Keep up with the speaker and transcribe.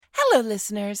Hello,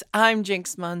 listeners. I'm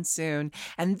Jinx Monsoon,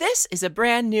 and this is a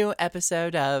brand new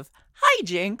episode of Hi,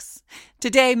 Jinx.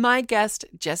 Today, my guest,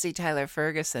 Jessie Tyler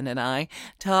Ferguson, and I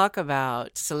talk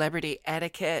about celebrity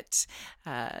etiquette,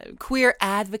 queer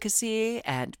advocacy,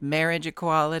 and marriage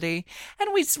equality,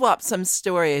 and we swap some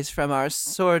stories from our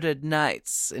sordid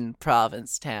nights in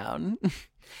Provincetown. Those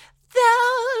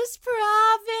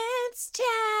Provincetown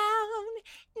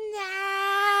nights.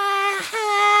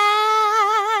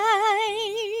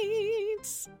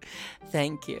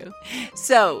 Thank you.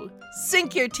 So,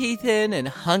 sink your teeth in and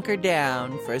hunker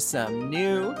down for some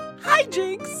new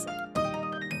hijinks.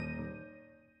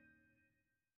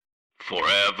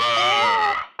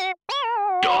 Forever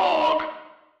Dog.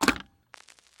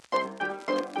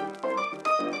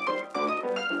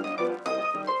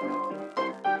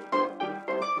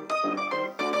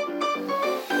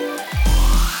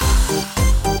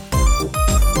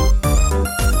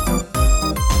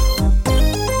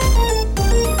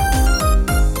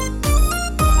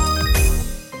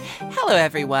 Hello,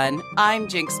 everyone. I'm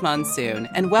Jinx Monsoon,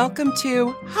 and welcome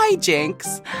to Hi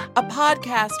Jinx, a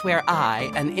podcast where I,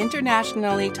 an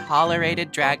internationally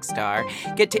tolerated drag star,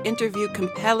 get to interview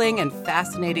compelling and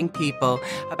fascinating people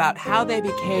about how they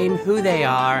became who they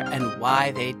are and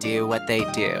why they do what they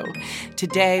do.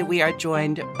 Today, we are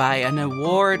joined by an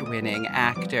award-winning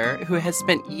actor who has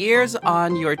spent years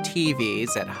on your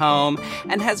TVs at home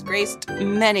and has graced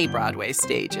many Broadway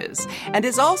stages, and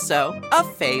is also a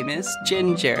famous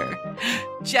ginger.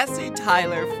 Jessie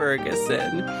Tyler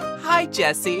Ferguson. Hi,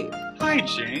 Jessie. Hi,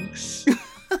 Jinx.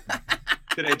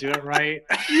 Did I do it right?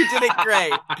 You did it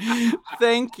great.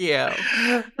 Thank you.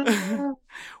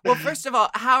 Well, first of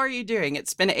all, how are you doing?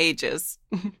 It's been ages.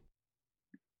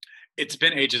 It's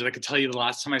been ages. I could tell you the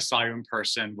last time I saw you in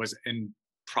person was in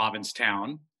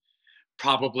Provincetown,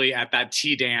 probably at that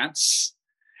tea dance.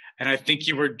 And I think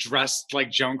you were dressed like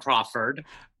Joan Crawford.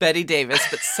 Betty Davis,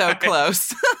 but so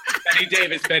close.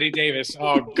 Betty Davis.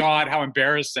 Oh, God, how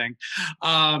embarrassing.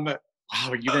 Oh,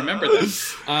 you remember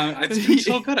this. It's been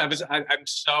so good. I'm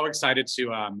so excited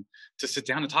to sit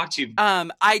down and talk to you.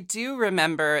 I do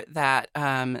remember that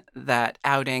that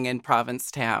outing in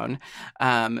Provincetown.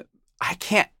 I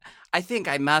think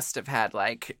I must have had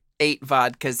like 8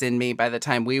 vodkas in me by the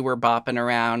time we were bopping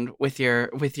around with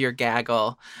your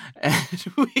gaggle. And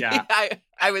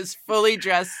I was fully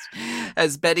dressed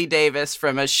as Betty Davis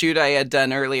from a shoot I had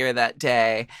done earlier that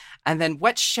day. And then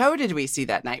what show did we see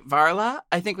that night? Varla?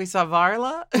 I think we saw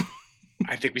Varla.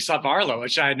 I think we saw Varla,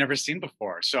 which I had never seen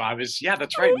before. So I was,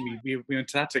 that's right. We went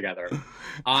to that together.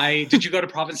 Did you go to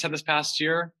Provincetown this past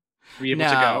year? Were you able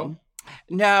to go?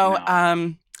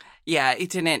 No. Yeah, it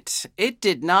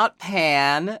did not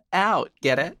pan out.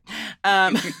 Get it?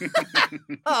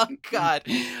 Oh God.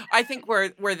 I think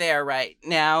we're there right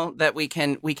now that we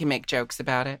can make jokes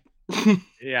about it.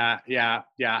 Yeah.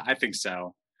 I think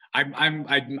so.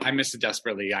 I miss it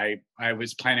desperately. I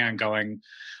was planning on going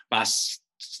last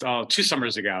 2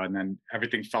 summers ago, and then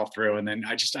everything fell through, and then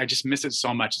I just miss it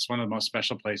so much. It's one of the most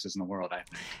special places in the world, I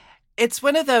think. It's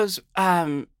one of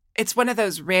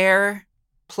those rare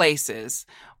places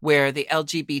where the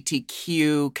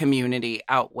LGBTQ community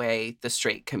outweigh the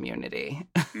straight community.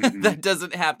 Mm-hmm. That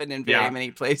doesn't happen in very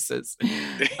many places.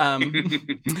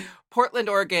 Portland,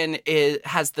 Oregon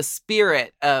has the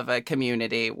spirit of a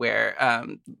community where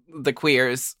the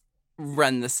queers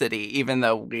run the city, even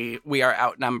though we are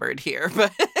outnumbered here.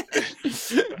 But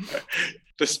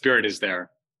the spirit is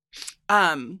there.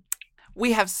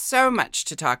 We have so much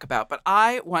to talk about, but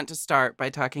I want to start by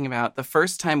talking about the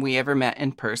first time we ever met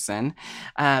in person.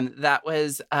 That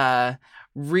was a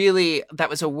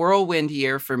whirlwind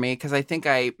year for me because I think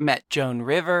I met Joan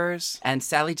Rivers and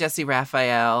Sally Jessy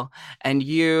Raphael and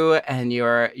you and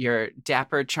your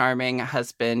dapper, charming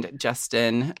husband,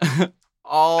 Justin,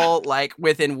 all like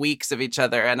within weeks of each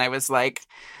other. And I was like,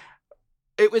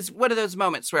 it was one of those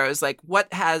moments where I was like,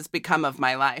 what has become of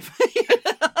my life?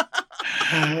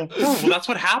 Well, that's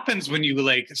what happens when you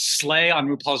like slay on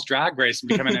RuPaul's Drag Race and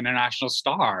become an international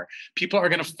star. People are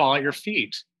going to fall at your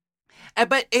feet.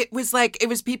 But it was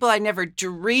people I never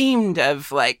dreamed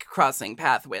of like crossing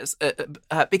pathways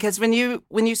because when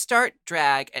you start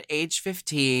drag at age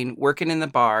 15, working in the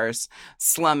bars,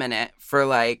 slumming it for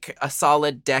like a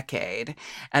solid decade,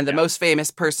 and the most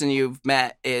famous person you've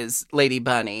met is Lady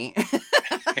Bunny.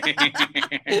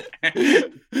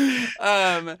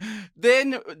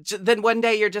 Then one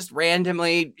day you're just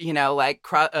randomly, like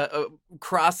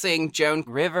crossing Joan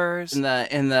Rivers in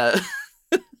the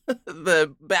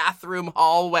the bathroom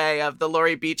hallway of the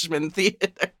Laurie Beachman Theater.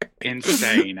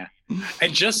 Insane.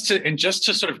 And just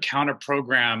to sort of counter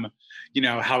program,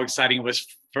 how exciting it was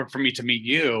for me to meet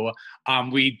you.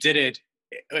 We did it.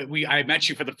 I met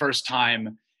you for the first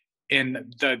time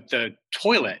in the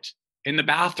toilet in the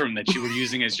bathroom that you were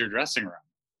using as your dressing room.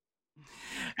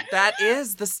 That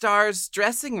is the Star's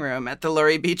dressing room at the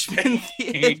Laurie Beachman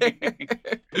Theater.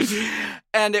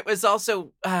 And it was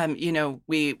also,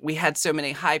 we had so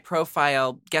many high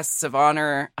profile guests of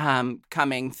honor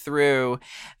coming through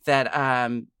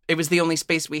that it was the only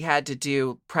space we had to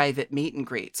do private meet and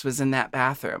greets was in that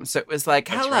bathroom. So it was like,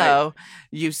 That's hello, right.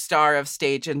 you star of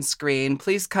stage and screen.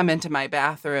 Please come into my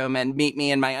bathroom and meet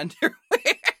me in my underwear.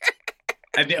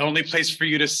 And the only place for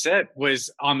you to sit was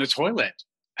on the toilet.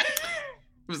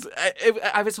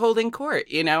 I was holding court,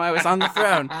 I was on the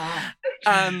throne.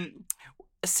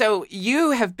 So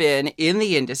you have been in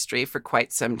the industry for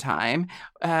quite some time.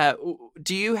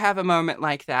 Do you have a moment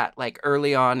like that, like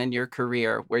early on in your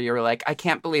career, where you're like, I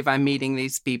can't believe I'm meeting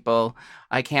these people.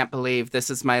 I can't believe this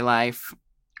is my life.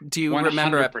 Do you 100%.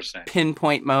 Remember a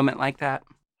pinpoint moment like that?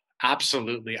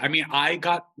 Absolutely. I mean, I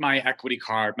got my equity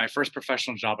card, my first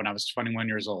professional job when I was 21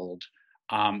 years old,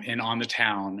 in On the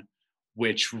Town,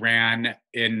 which ran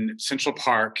in Central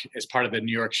Park as part of the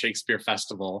New York Shakespeare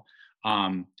Festival.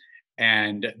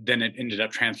 And then it ended up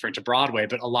transferring to Broadway.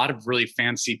 But a lot of really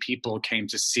fancy people came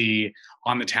to see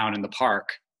On the Town in the Park.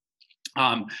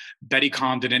 Betty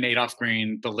Comden and Adolph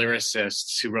Green, the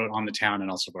lyricists who wrote On the Town and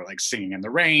also wrote like Singing in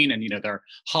the Rain, and they're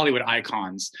Hollywood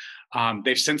icons.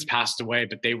 They've since passed away,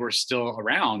 but they were still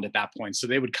around at that point. So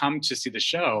they would come to see the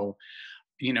show,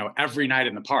 every night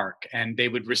in the park, and they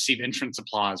would receive entrance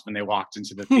applause when they walked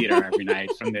into the theater every night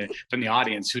from the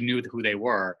audience who knew who they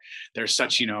were. They're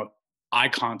such,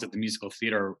 icons of the musical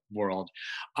theater world.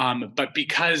 But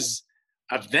because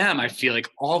of them, I feel like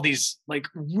all these like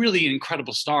really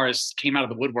incredible stars came out of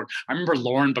the woodwork. I remember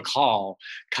Lauren Bacall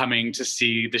coming to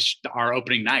see our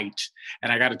opening night,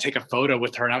 and I got to take a photo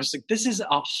with her. And I was like, this is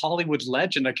a Hollywood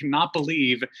legend. I cannot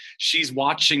believe she's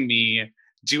watching me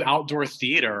do outdoor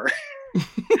theater.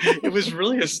 It was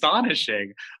really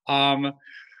astonishing. And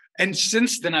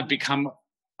since then I've become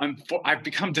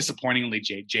disappointingly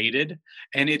jaded.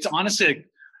 And it's honestly,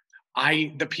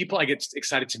 the people I get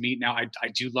excited to meet now, I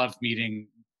do love meeting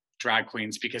drag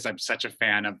queens because I'm such a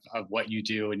fan of what you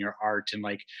do and your art. And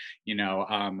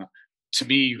to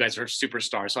me, you guys are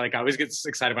superstars. So like I always get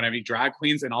excited when I meet drag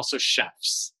queens, and also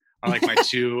chefs are like my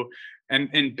two,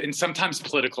 and sometimes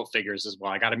political figures as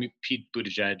well. I got to meet Pete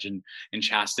Buttigieg and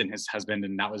Chasten, his husband,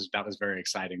 and that was very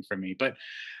exciting for me. But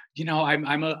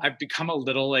I've become a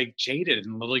little like jaded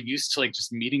and a little used to like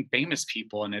just meeting famous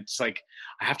people, and it's like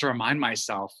I have to remind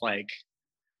myself, like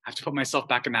I have to put myself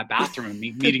back in that bathroom and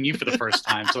meeting you for the first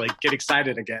time to like get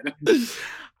excited again.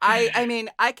 I mean,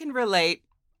 I can relate,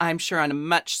 I'm sure, on a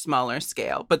much smaller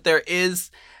scale, but there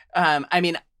is,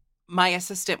 my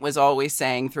assistant was always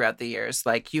saying throughout the years,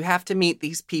 like, you have to meet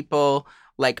these people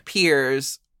like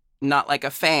peers, not like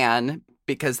a fan,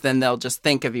 because then they'll just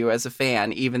think of you as a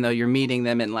fan, even though you're meeting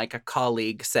them in like a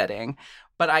colleague setting.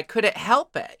 But I couldn't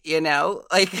help it,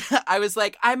 like I was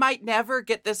like, I might never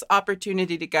get this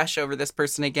opportunity to gush over this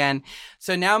person again.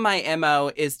 So now my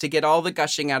MO is to get all the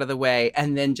gushing out of the way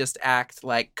and then just act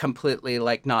like completely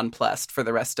like nonplussed for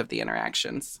the rest of the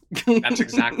interactions. That's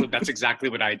exactly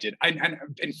what I did. And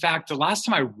in fact, the last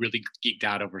time I really geeked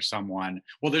out over someone,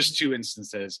 well, there's two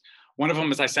instances. One of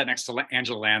them is I sat next to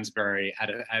Angela Lansbury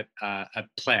at a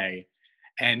play.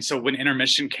 And so when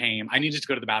intermission came, I needed to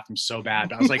go to the bathroom so bad.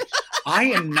 But I was like, I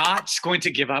am not going to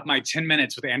give up my 10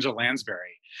 minutes with Angela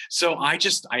Lansbury. So I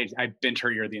bent her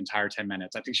ear the entire 10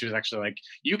 minutes. I think she was actually like,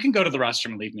 you can go to the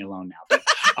restroom and leave me alone now. But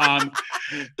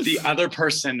the other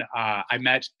person, I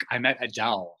met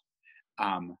Adele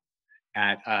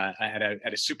at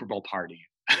a Super Bowl party.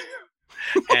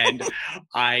 And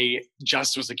I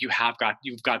just was like,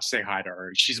 you've got to say hi to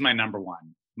her. She's my number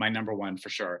one for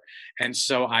sure. And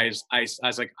so I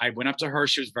was like, I went up to her.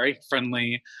 She was very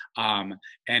friendly. And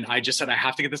I just said, I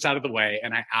have to get this out of the way.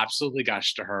 And I absolutely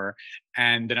gushed to her.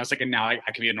 And then I was like, and now I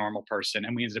can be a normal person.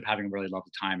 And we ended up having a really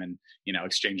lovely time and,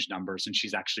 exchanged numbers. And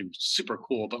she's actually super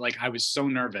cool. But like, I was so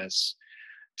nervous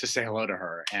to say hello to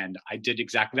her. And I did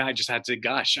exactly that. I just had to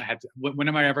gush. When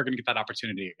am I ever going to get that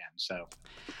opportunity again? So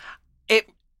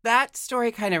that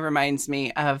story kind of reminds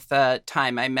me of the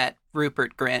time I met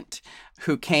Rupert Grint,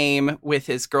 who came with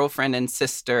his girlfriend and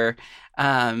sister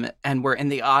and were in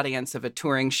the audience of a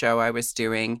touring show I was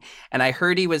doing. And I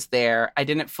heard he was there. I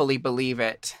didn't fully believe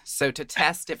it. So to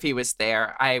test if he was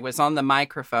there, I was on the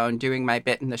microphone doing my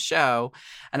bit in the show.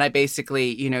 And I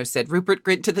basically, said, Rupert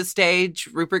Grint to the stage,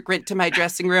 Rupert Grint to my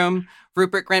dressing room,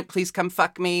 Rupert Grint, please come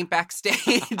fuck me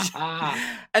backstage.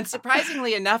 And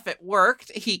surprisingly enough, it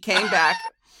worked. He came back.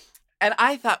 And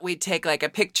I thought we'd take like a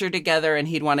picture together and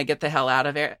he'd want to get the hell out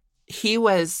of there. He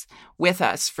was with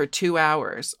us for 2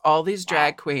 hours, all these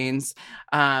drag queens,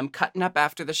 cutting up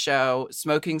after the show,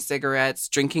 smoking cigarettes,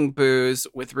 drinking booze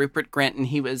with Rupert Grint. And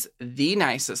he was the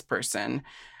nicest person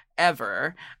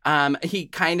ever. He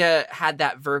kind of had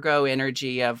that Virgo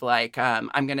energy of like, I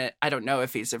don't know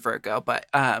if he's a Virgo, but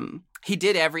he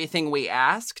did everything we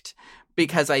asked,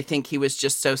 because I think he was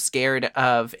just so scared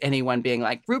of anyone being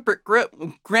like, Rupert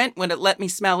Grint wouldn't let me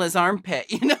smell his armpit,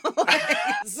 you know?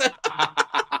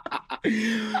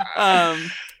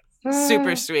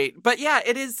 Super sweet. But yeah,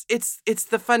 it's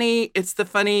the funny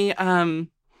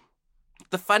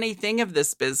thing of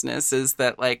this business is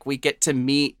that like we get to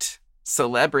meet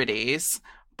celebrities,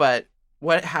 but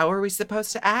how are we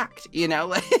supposed to act, you know?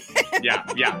 Like yeah,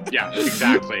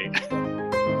 exactly.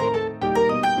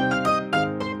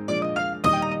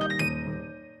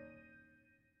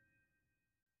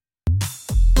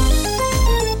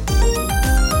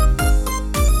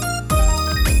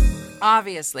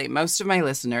 Obviously, most of my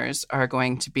listeners are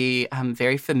going to be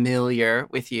very familiar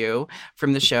with you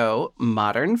from the show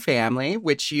Modern Family,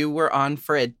 which you were on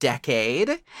for a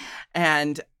decade.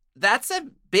 And that's a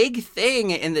big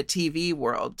thing in the TV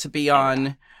world to be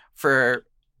on for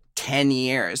 10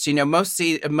 years. You know, most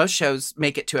shows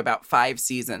make it to about 5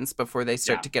 seasons before they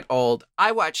start to get old.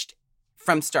 I watched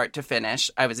from start to finish.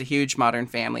 I was a huge Modern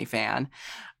Family fan.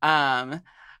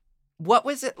 What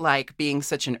was it like being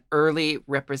such an early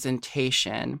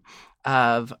representation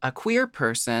of a queer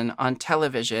person on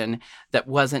television that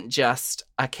wasn't just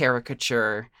a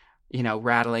caricature, you know,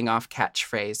 rattling off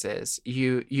catchphrases?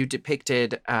 You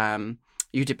depicted a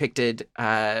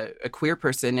queer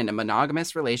person in a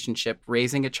monogamous relationship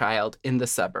raising a child in the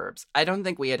suburbs. I don't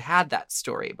think we had that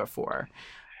story before.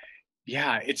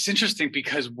 Yeah, it's interesting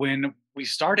because when we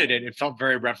started it felt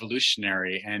very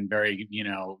revolutionary and very, you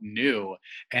know, new.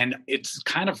 And it's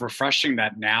kind of refreshing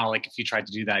that now, like if you tried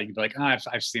to do that, you'd be like, oh,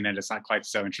 I've seen it. It's not quite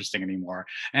so interesting anymore.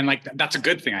 And like, that's a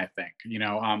good thing, I think, you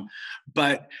know.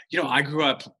 But, you know, I grew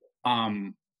up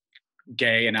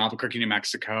gay in Albuquerque, New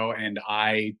Mexico, and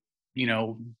I, you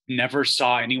know, never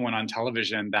saw anyone on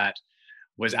television that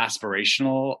was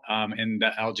aspirational in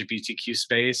the LGBTQ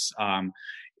space.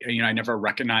 You know, I never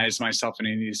recognized myself in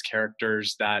any of these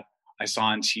characters that I saw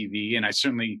on TV. And I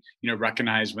certainly, you know,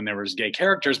 recognized when there was gay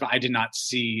characters, but I did not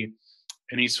see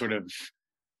any sort of,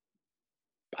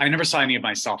 I never saw any of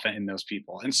myself in those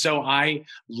people. And so I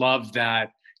love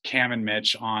that Cam and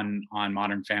Mitch on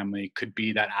Modern Family could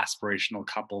be that aspirational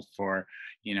couple for,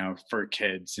 you know, for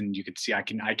kids. And you could see I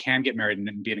can get married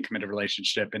and be in a committed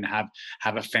relationship and have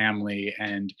a family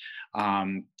and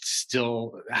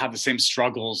still have the same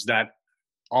struggles that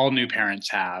all new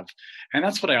parents have. And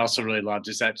that's what I also really loved,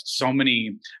 is that so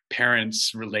many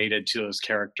parents related to those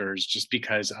characters just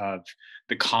because of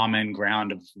the common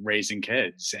ground of raising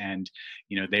kids. And,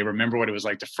 you know, they remember what it was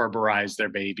like to Ferberize their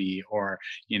baby, or,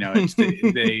 you know, it's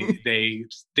they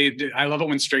I love it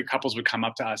when straight couples would come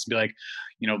up to us and be like,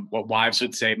 you know, what wives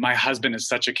would say, my husband is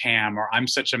such a Cam, or I'm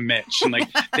such a Mitch. And like,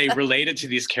 they related to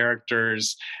these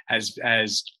characters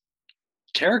as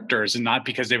characters and not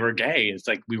because they were gay. It's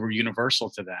like we were universal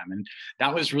to them. And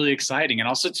that was really exciting. And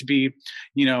also to be,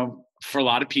 you know, for a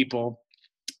lot of people,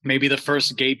 maybe the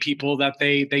first gay people that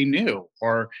they knew,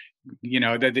 or, you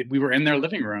know, that we were in their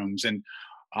living rooms. And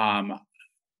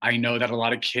I know that a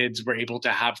lot of kids were able to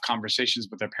have conversations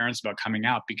with their parents about coming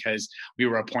out because we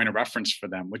were a point of reference for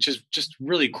them, which is just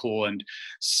really cool and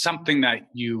something that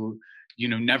you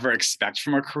know, never expect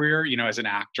from a career. You know, as an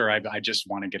actor, I just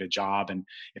want to get a job. And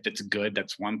if it's good,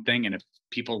 that's one thing. And if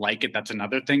people like it, that's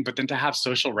another thing. But then to have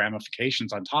social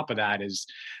ramifications on top of that is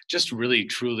just really,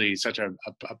 truly such a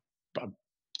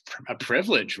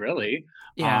privilege, really.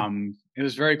 Yeah. It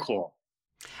was very cool.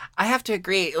 I have to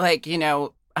agree. Like, you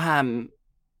know,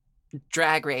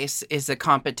 Drag Race is a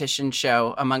competition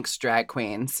show amongst drag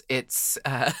queens. It's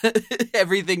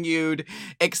everything you'd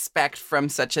expect from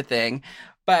such a thing.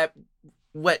 But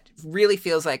what really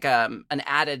feels like an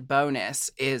added bonus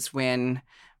is when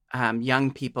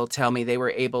young people tell me they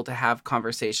were able to have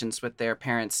conversations with their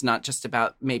parents, not just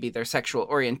about maybe their sexual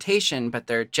orientation, but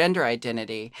their gender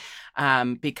identity,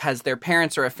 because their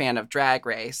parents are a fan of Drag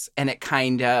Race, and it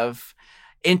kind of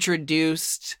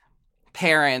introduced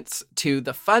parents to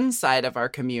the fun side of our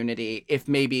community. If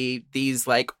maybe these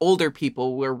like older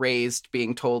people were raised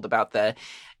being told about the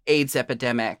AIDS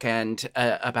epidemic and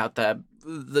about the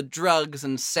drugs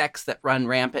and sex that run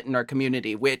rampant in our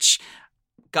community, which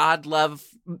God love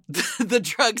the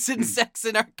drugs and sex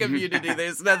in our community.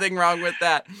 There's nothing wrong with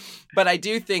that. But I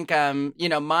do think,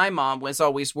 my mom was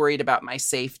always worried about my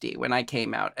safety when I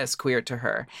came out as queer to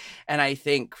her. And I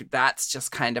think that's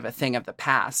just kind of a thing of the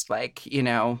past. Like,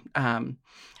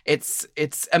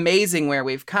 it's amazing where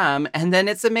we've come, and then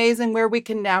it's amazing where we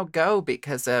can now go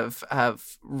because of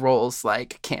roles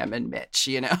like Cam and Mitch.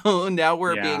 Now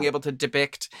we're being able to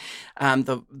depict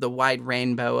the wide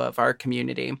rainbow of our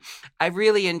community. I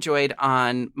really enjoyed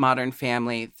on Modern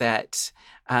Family that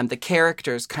the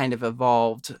characters kind of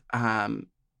evolved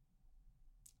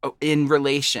in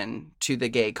relation to the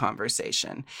gay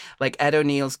conversation. Like Ed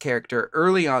O'Neill's character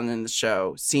early on in the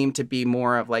show seemed to be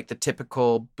more of like the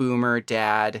typical boomer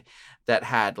dad that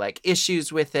had like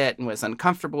issues with it and was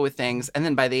uncomfortable with things. And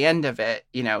then by the end of it,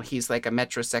 he's like a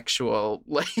metrosexual,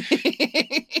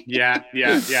 yeah.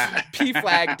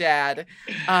 P-flag dad.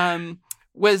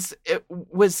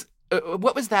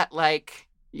 What was that like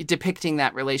depicting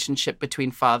that relationship between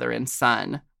father and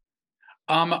son?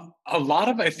 A lot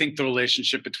of, I think, the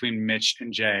relationship between Mitch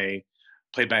and Jay,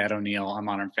 played by Ed O'Neill on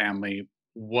Modern Family,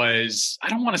 was, I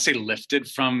don't want to say lifted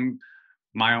from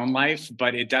my own life,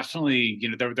 but it definitely,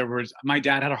 there was, my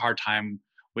dad had a hard time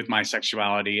with my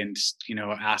sexuality and,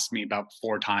 asked me about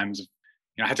 4 times,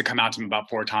 I had to come out to him about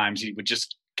 4 times. He would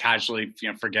just casually,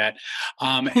 forget.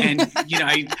 And,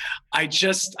 I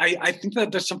think that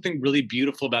there's something really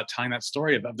beautiful about telling that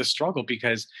story about the struggle,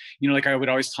 because, like I would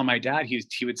always tell my dad,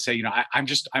 he would say,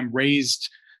 I'm raised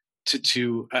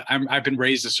I've been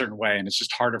raised a certain way, and it's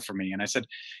just harder for me. And I said,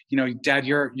 Dad,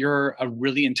 you're a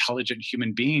really intelligent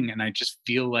human being. And I just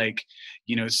feel like,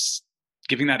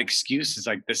 giving that excuse is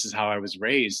like, this is how I was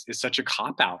raised, is such a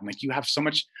cop out. And like, you have so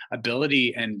much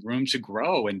ability and room to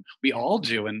grow, and we all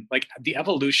do. And like, the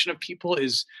evolution of people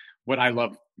is what I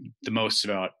love the most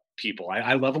about people.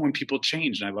 I love it when people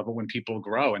change, and I love it when people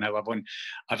grow, and I love when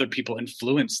other people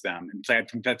influence them. And so I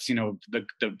think that's, the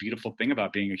beautiful thing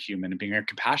about being a human and being a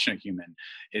compassionate human,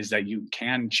 is that you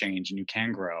can change and you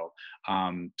can grow.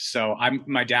 So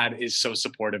my dad is so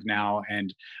supportive now,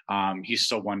 and he's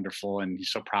so wonderful, and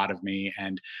he's so proud of me.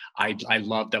 And I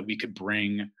love that we could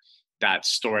bring that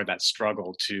story, that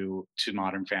struggle to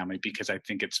Modern Family, because I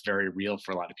think it's very real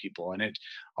for a lot of people. And it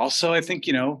also, I think,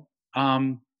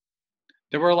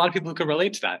 there were a lot of people who could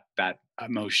relate to that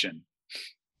emotion.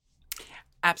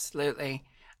 Absolutely.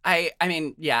 I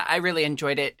really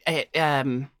enjoyed it. It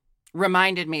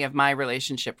reminded me of my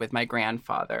relationship with my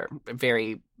grandfather,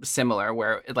 very similar,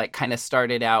 where it like kind of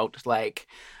started out like,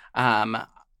 I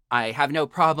have no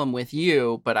problem with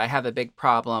you, but I have a big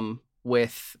problem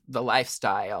with the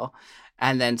lifestyle.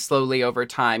 And then slowly over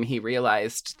time, he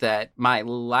realized that my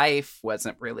life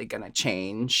wasn't really going to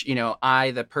change. I,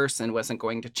 the person, wasn't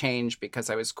going to change because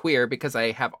I was queer, because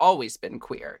I have always been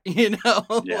queer,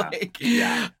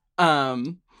 Yeah.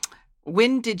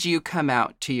 When did you come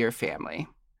out to your family?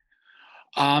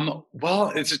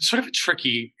 Well, it's sort of a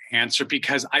tricky answer,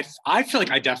 because I feel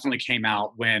like I definitely came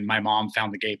out when my mom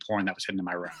found the gay porn that was hidden in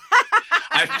my room.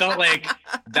 I felt like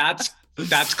that's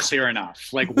clear enough.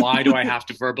 Like, why do I have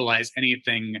to verbalize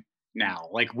anything now?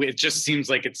 Like, it just seems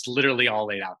like it's literally all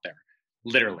laid out there,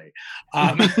 literally.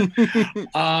 But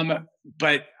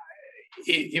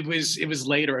it was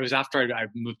later. It was after I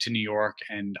moved to New York,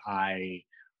 and I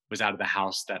was out of the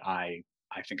house, that I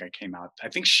think I came out. I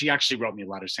think she actually wrote me a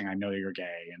letter saying, I know you're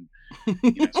gay, and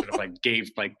sort of like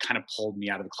kind of pulled me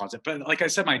out of the closet. But like I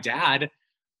said, my dad,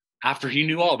 after he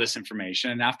knew all this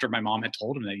information, and after my mom had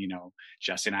told him that,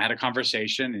 Jesse and I had a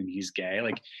conversation and he's gay,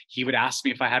 like, he would ask me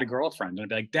if I had a girlfriend, and I'd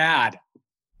be like, Dad,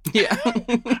 yeah,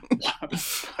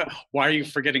 why are you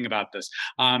forgetting about this?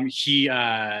 I feel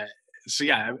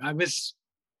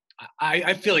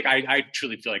like I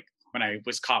truly feel like when I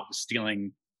was caught with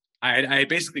stealing, I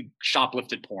basically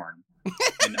shoplifted porn,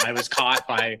 and I was caught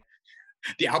by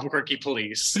the Albuquerque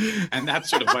police, and that's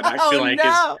sort of what I feel I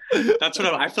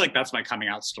feel like that's my coming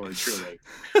out story, truly.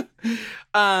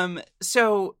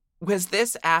 So was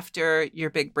this after your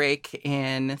big break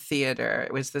in theater?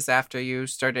 Was this after you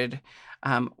started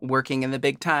working in the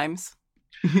big times?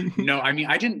 No, I mean,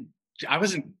 I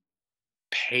wasn't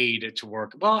paid to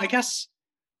work. Well, I guess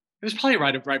it was probably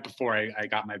right before I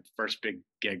got my first big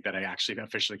gig that I actually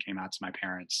officially came out to my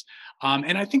parents.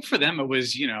 And I think for them, it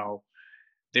was,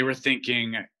 they were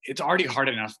thinking, it's already hard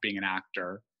enough being an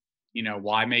actor,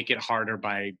 why make it harder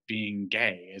by being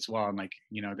gay as well? And like,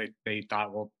 they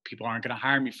thought, well, people aren't going to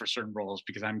hire me for certain roles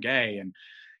because I'm gay. And,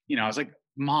 I was like,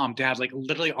 Mom, Dad, like,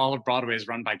 literally all of Broadway is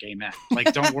run by gay men.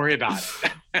 Like, don't worry about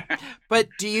it. But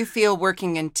do you feel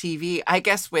working in TV, I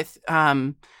guess with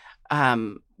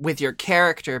your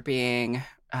character being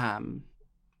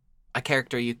a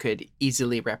character you could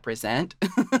easily represent.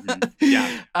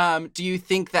 Yeah. Do you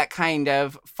think that kind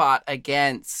of fought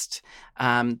against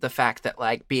the fact that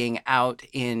like being out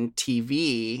in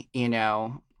TV,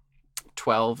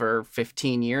 12 or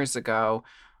 15 years ago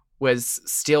was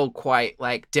still quite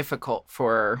like difficult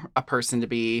for a person to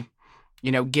be,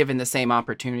 given the same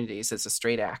opportunities as a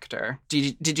straight actor?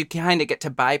 Did you kind of get to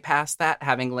bypass that,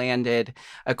 having landed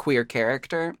a queer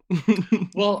character?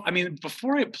 Well, I mean,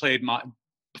 before I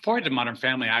did Modern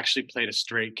Family, I actually played a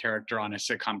straight character on a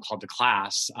sitcom called The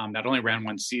Class that only ran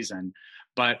one season.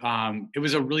 But it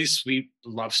was a really sweet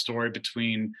love story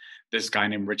between this guy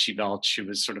named Richie Velch, who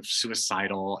was sort of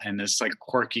suicidal, and this like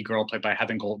quirky girl played by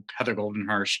Heather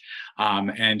Goldenhirsch.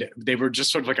 And they were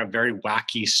just sort of like a very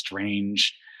wacky,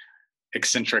 strange,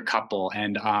 eccentric couple.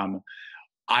 And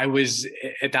I was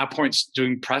at that point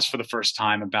doing press for the first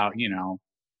time about,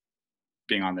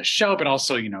 being on the show, but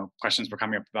also, questions were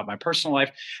coming up about my personal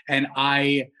life. And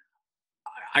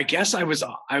I guess I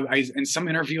in some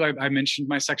interview, I mentioned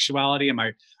my sexuality, and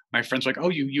my friends were like, "Oh,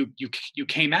 you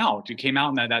came out. You came out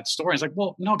in that story." I was like,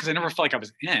 "Well, no, because I never felt like I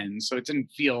was in, so it didn't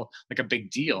feel like a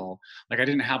big deal. Like I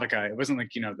didn't have it wasn't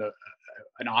like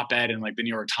an op-ed in like the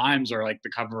New York Times or like the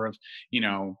cover of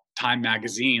Time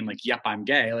magazine. Like, yep, I'm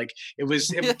gay. Like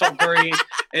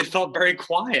it felt very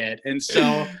quiet, and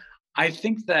so I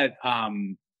think that."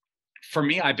 For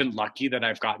me, I've been lucky that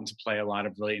I've gotten to play a lot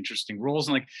of really interesting roles.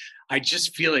 And like, I do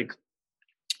feel like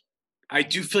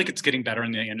it's getting better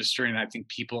in the industry. And I think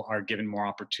people are given more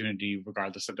opportunity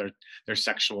regardless of their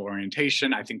sexual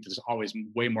orientation. I think there's always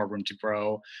way more room to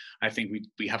grow. I think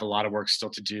we have a lot of work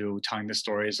still to do telling the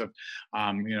stories of,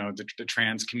 the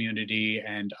trans community.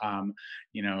 And, I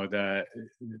feel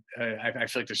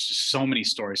like there's just so many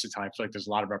stories to tell. I feel like there's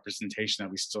a lot of representation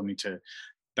that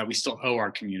we still owe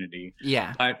our community.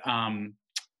 Yeah. But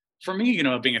for me,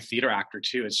 being a theater actor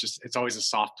too, it's always a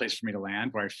soft place for me to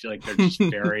land, where I feel like they're just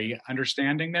very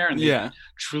understanding there, and they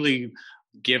truly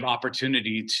give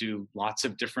opportunity to lots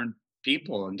of different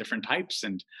people and different types.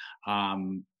 And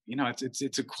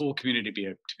it's a cool community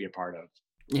to be a part of.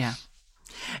 Yeah.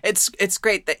 It's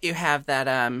great that you have that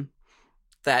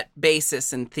that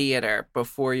basis in theater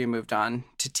before you moved on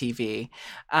to TV.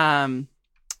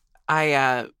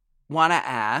 I want to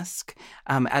ask,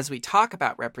 as we talk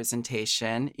about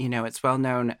representation, it's well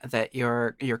known that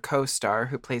your co-star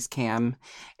who plays Cam,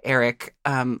 Eric,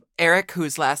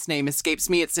 whose last name escapes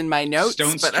me, it's in my notes.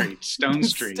 Stone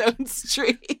Street.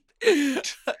 A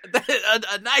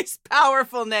nice,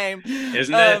 powerful name,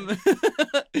 isn't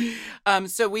it?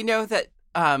 So we know that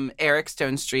Eric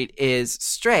Stone Street is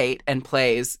straight and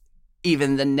plays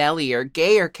even the Nellier,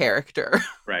 gayer character,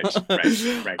 right, on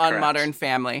correct. Modern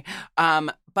Family.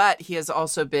 But he has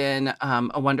also been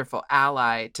a wonderful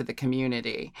ally to the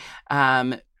community.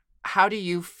 How do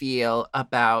you feel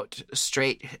about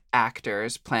straight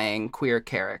actors playing queer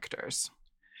characters?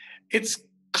 It's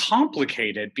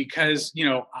complicated because,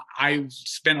 I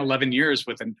spent 11 years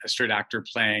with a straight actor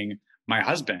playing my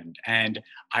husband, and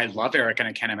I love Eric, and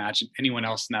I can't imagine anyone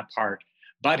else in that part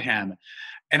but him.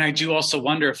 And I do also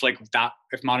wonder if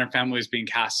if Modern Family was being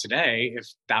cast today, if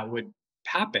that would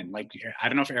happen. Like, I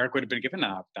don't know if Eric would have been given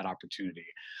that opportunity.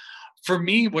 For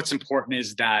me, what's important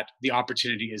is that the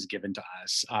opportunity is given to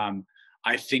us.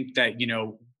 I think that,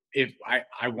 if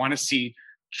I want to see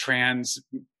trans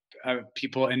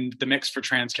people in the mix for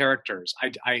trans characters,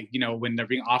 when they're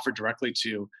being offered directly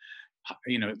to,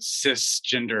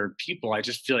 cisgender people, I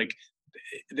just feel like,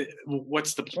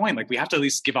 what's the point? Like, we have to at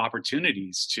least give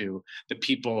opportunities to the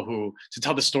people to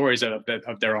tell the stories of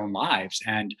their own lives.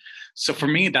 And so for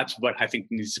me, that's what I think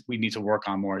we need to work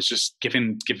on more, is just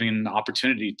giving the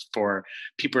opportunity for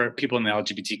people in the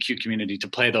LGBTQ community to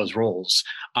play those roles.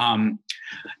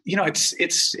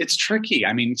 It's tricky.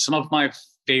 I mean, some of my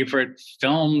favorite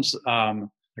films,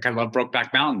 like I love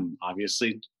Brokeback Mountain,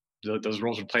 obviously those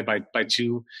roles were played by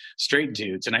two straight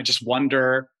dudes. And I just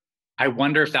wonder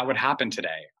if that would happen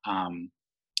today.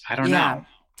 I don't know.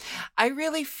 I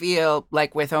really feel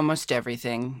like with almost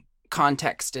everything,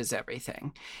 context is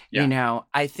everything. Yeah.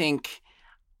 I think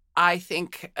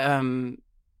the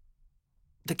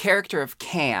character of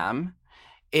Cam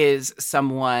is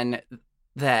someone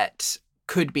that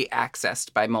could be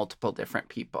accessed by multiple different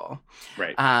people.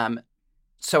 Right.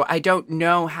 So I don't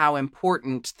know how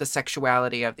important the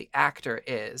sexuality of the actor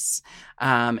is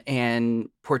in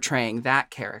portraying that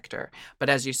character. But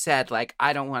as you said, like,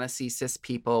 I don't want to see cis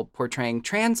people portraying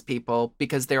trans people,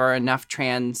 because there are enough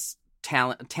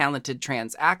talented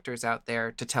trans actors out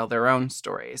there to tell their own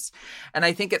stories. And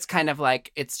I think it's kind of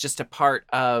like, it's just a part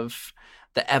of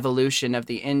the evolution of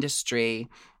the industry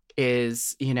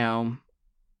is,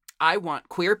 I want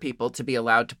queer people to be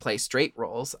allowed to play straight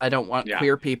roles. I don't want Yeah.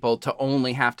 queer people to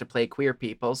only have to play queer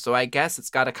people. So I guess it's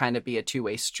got to kind of be a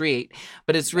two-way street,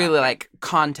 but it's really like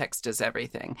context is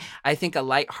everything. I think a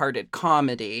lighthearted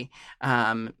comedy,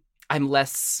 I'm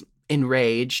less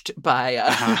enraged by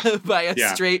by a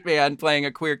Yeah. straight man playing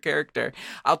a queer character.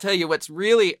 I'll tell you what's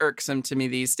really irksome to me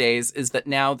these days is that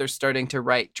now they're starting to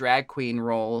write drag queen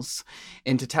roles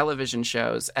into television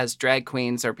shows, as drag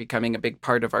queens are becoming a big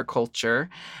part of our culture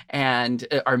and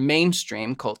our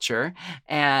mainstream culture.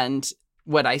 And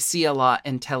what I see a lot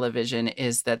in television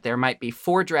is that there might be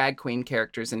 4 drag queen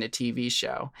characters in a TV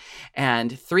show,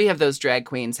 and 3 of those drag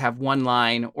queens have one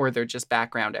line or they're just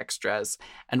background extras.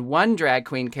 And one drag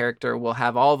queen character will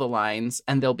have all the lines,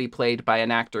 and they'll be played by an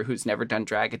actor who's never done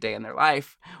drag a day in their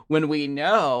life. When we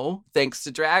know, thanks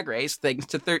to Drag Race, thanks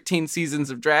to 13 seasons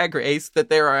of Drag Race, that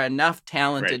there are enough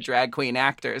talented drag queen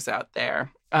actors out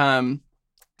there.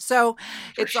 So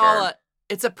it's all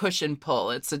it's a push and pull.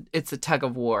 It's a tug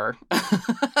of war.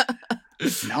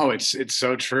 No, it's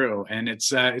so true, and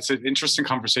it's an interesting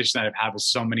conversation that I've had with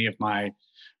so many of my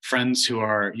friends who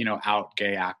are, you know, out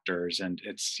gay actors, and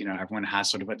it's, you know, everyone has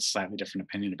sort of a slightly different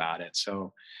opinion about it.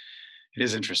 So it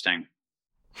is interesting.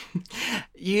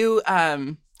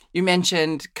 You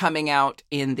mentioned coming out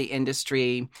in the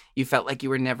industry, you felt like you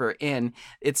were never in.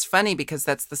 It's funny because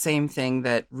that's the same thing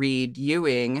that Reed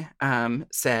Ewing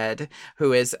said,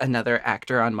 who is another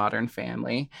actor on Modern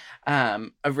Family, a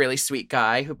really sweet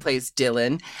guy who plays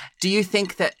Dylan. Do you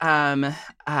think that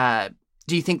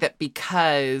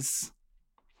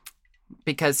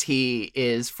because he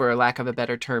is, for lack of a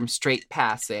better term, straight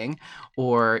passing,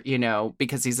 or, you know,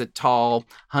 because he's a tall,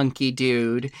 hunky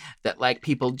dude, that like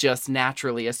people just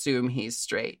naturally assume he's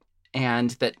straight,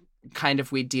 and that kind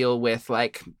of we deal with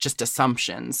like just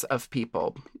assumptions of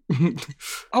people?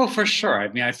 Oh, for sure. I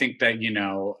mean, I think that, you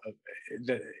know,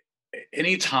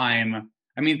 anytime,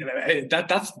 I mean,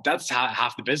 that's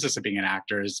half the business of being an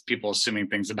actor, is people assuming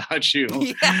things about you.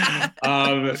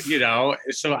 Yeah. You know,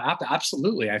 so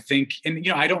absolutely, I think, and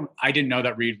you know, I didn't know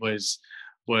that Reed was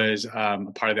a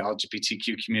part of the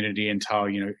LGBTQ community until,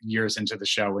 you know, years into the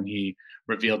show, when he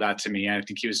revealed that to me. And I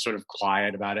think he was sort of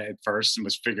quiet about it at first and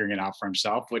was figuring it out for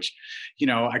himself, which, you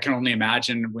know, I can only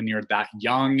imagine when you're that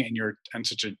young and you're on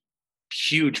such a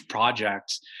huge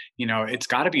project, you know, it's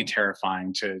got to be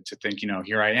terrifying to think, you know,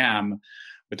 here I am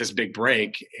with this big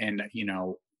break, and, you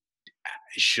know,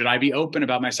 should I be open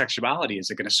about my sexuality? Is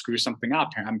it going to screw something up?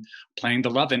 I'm playing the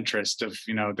love interest of,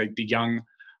 you know, the young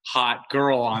hot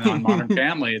girl on Modern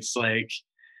Family. It's like,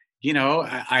 you know,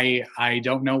 I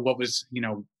don't know what was, you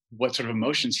know, what sort of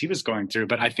emotions he was going through,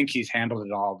 but I think he's handled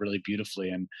it all really beautifully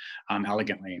and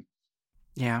elegantly.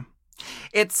 Yeah.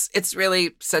 It's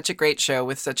really such a great show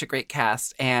with such a great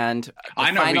cast, and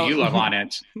I know who you love on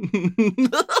it.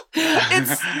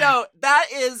 That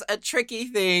is a tricky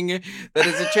thing. That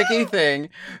is a tricky thing,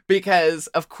 because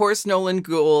of course Nolan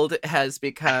Gould has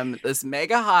become this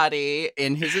mega hottie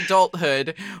in his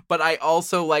adulthood, but I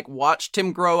also like watched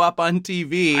him grow up on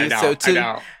TV. I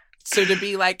know. So to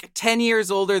be like 10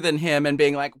 years older than him and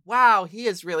being like, wow, he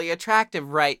is really attractive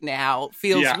right now,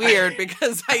 feels weird,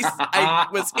 because I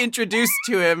was introduced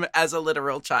to him as a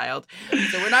literal child.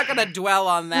 So we're not going to dwell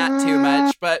on that too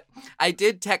much. But I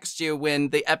did text you when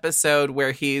the episode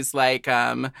where he's like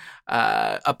a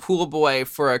pool boy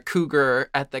for a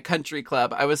cougar at the country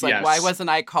club. I was like, why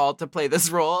wasn't I called to play this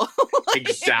role?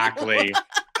 Exactly.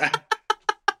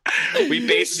 We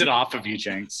based it off of you,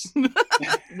 Jinx.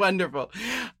 Wonderful.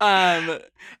 And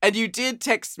you did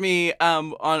text me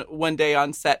on one day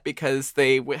on set, because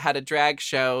they had a drag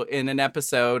show in an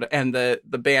episode, and the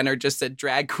banner just said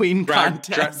drag queen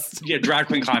contest. Drag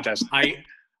queen contest. I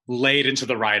laid into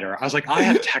the writer. I was like, I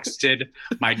have texted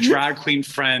my drag queen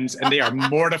friends, and they are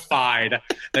mortified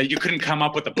that you couldn't come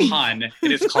up with a pun.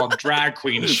 It is called Drag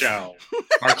Queen Show,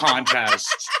 our contest.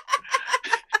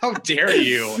 How dare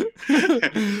you?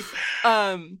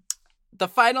 The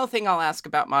final thing I'll ask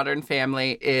about Modern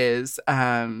Family is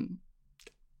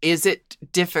it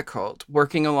difficult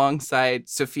working alongside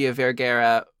Sofia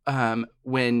Vergara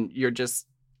when you're just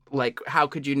like, how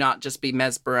could you not just be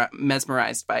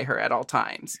mesmerized by her at all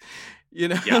times? You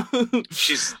know? Yeah.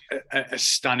 She's a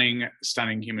stunning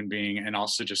human being, and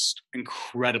also just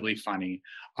incredibly funny.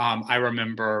 I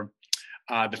remember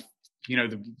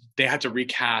they had to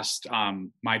recast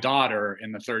my daughter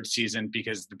in the third season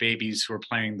because the babies who were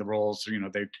playing the roles, you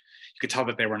could tell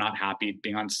that they were not happy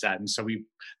being on set. And so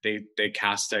they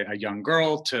cast a young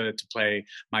girl to play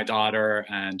my daughter,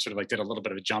 and sort of like did a little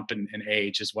bit of a jump in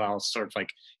age as well. Sort of like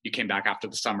you came back after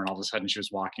the summer and all of a sudden she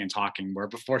was walking and talking, where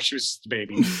before she was just a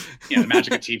baby, the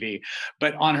magic of TV.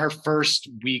 But on her first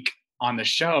week on the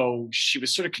show, she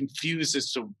was sort of confused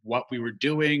as to what we were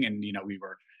doing. And, we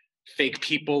were fake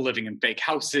people living in fake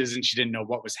houses, and she didn't know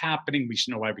what was happening. We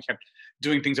should know why we kept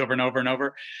doing things over and over and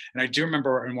over. And I do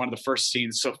remember in one of the first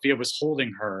scenes, Sophia was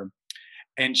holding her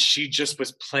and she just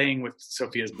was playing with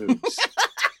Sophia's boobs,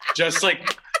 just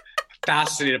like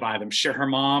fascinated by them. Her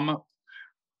mom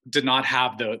did not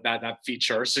have that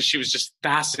feature. So she was just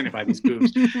fascinated by these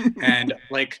boobs. And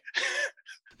like,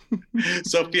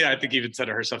 Sophia, I think, even said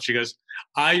to herself, she goes,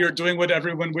 "You're doing what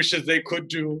everyone wishes they could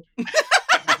do."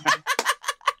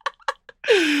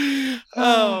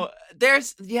 Oh, there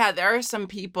are some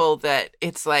people that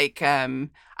it's like,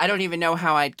 I don't even know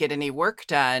how I'd get any work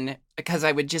done because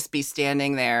I would just be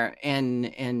standing there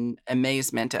in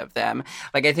amazement of them.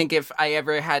 Like, I think if I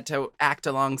ever had to act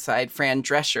alongside Fran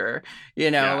Drescher,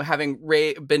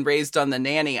 having been raised on The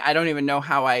Nanny, I don't even know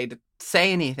how I'd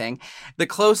say anything. The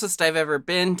closest I've ever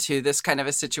been to this kind of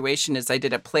a situation is I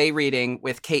did a play reading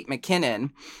with Kate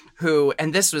McKinnon,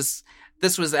 and this was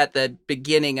at the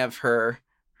beginning of her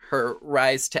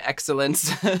rise to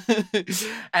excellence.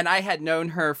 And I had known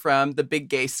her from the Big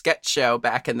Gay Sketch Show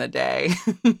back in the day.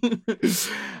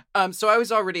 So I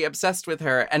was already obsessed with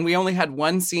her, and we only had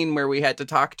one scene where we had to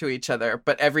talk to each other,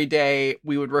 but every day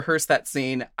we would rehearse that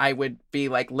scene. I would be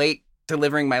like late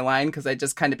delivering my line because I'd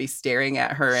just kind of be staring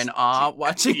at her in awe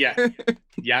watching her.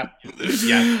 Yeah.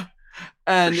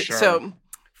 And sure. So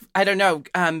I don't know,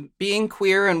 being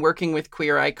queer and working with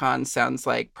queer icons sounds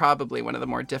like probably one of the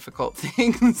more difficult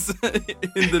things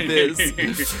in the biz.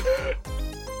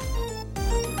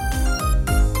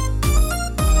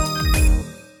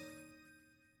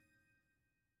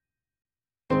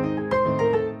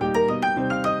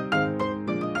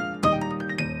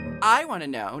 I want to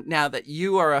know, now that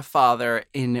you are a father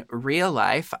in real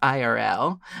life,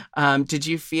 IRL, did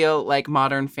you feel like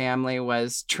Modern Family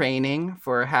was training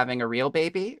for having a real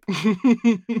baby?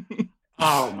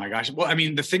 Oh my gosh. Well, I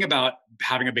mean, the thing about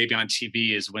having a baby on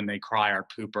TV is when they cry or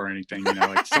poop or anything,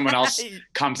 like someone else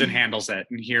comes and handles it.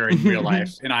 And here in real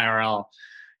life, in IRL,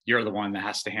 you're the one that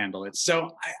has to handle it.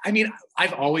 So, I mean,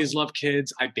 I've always loved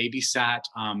kids. I babysat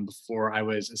before I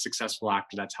was a successful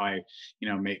actor. That's how I,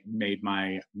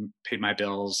 paid my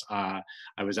bills. I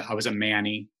was a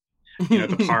Manny, at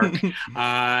the park.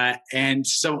 And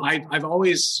so I've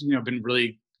always, been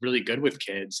really, really good with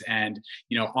kids. And,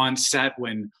 on set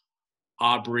when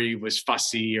Aubrey was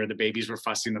fussy or the babies were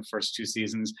fussy in the first 2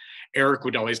 seasons, Eric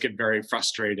would always get very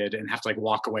frustrated and have to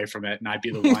walk away from it. And I'd be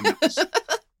the one that was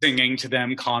singing to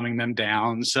them, calming them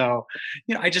down. So,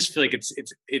 I just feel like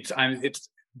it's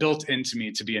built into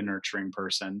me to be a nurturing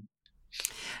person.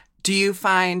 Do you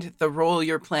find the role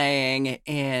you're playing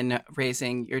in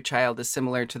raising your child is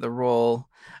similar to the role,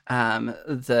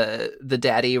 the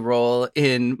daddy role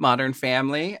in Modern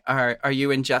Family? Are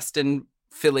you and Justin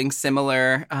feeling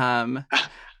similar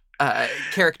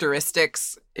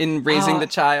characteristics in raising the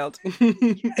child?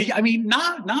 I mean,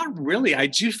 not really. I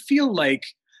do feel like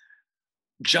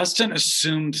Justin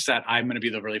assumed that I'm going to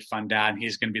be the really fun dad, and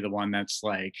he's going to be the one that's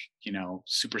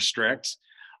super strict.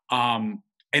 And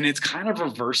it's kind of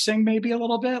reversing maybe a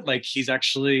little bit. Like he's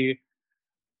actually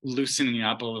loosening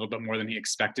up a little bit more than he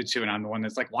expected to. And I'm the one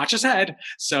that's like, watch his head.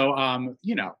 So,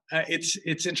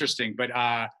 it's interesting, but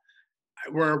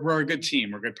we're a good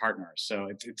team. We're good partners. So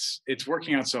it's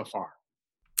working out so far.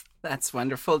 That's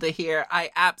wonderful to hear.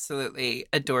 I absolutely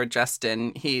adore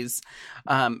Justin. He's,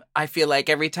 I feel like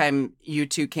every time you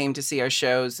two came to see our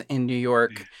shows in New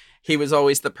York, he was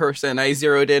always the person I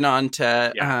zeroed in on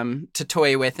to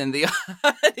toy with in the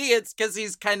audience, because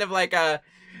he's kind of like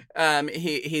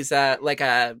he's like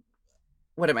a,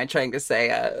 what am I trying to say?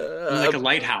 Like a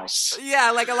lighthouse. Yeah,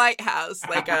 like a lighthouse,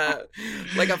 like a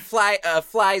fly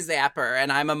zapper,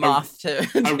 and I'm a moth to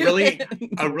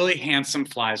a really handsome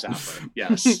fly zapper.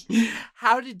 Yes.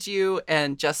 How did you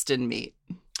and Justin meet?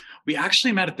 We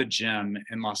actually met at the gym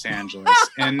in Los Angeles,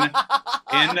 and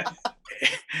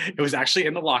it was actually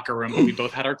in the locker room, but we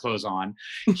both had our clothes on.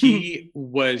 He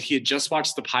had just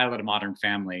watched the pilot of Modern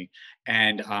Family,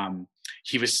 and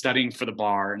he was studying for the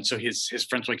bar. And so his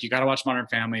friends were like, you got to watch Modern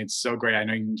Family. It's so great. I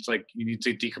know you need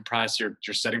to decompress. You're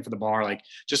studying for the bar. Like,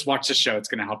 just watch the show. It's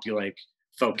going to help you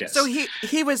focus. So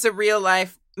he was a real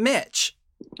life Mitch.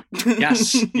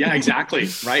 Yes. Yeah, exactly.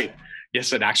 Right.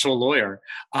 Yes, an actual lawyer.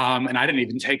 And I didn't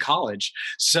even take college.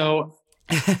 So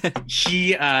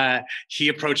he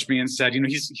approached me and said,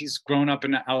 he's grown up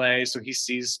in LA, so he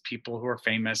sees people who are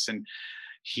famous, and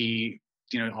he,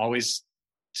 always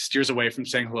steers away from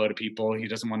saying hello to people. He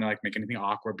doesn't want to make anything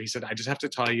awkward. But he said, I just have to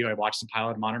tell you, I watched the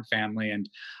pilot of Modern Family, and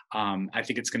I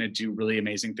think it's going to do really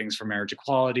amazing things for marriage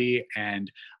equality. And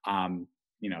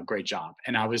great job.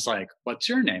 And I was like, what's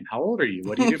your name? How old are you?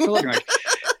 What do you do for a living?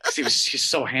 He's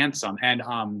so handsome. And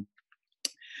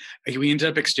we ended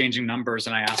up exchanging numbers,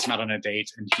 and I asked him out on a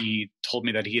date, and he told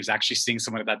me that he was actually seeing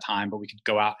someone at that time, but we could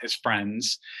go out as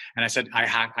friends. And I said, I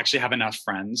actually have enough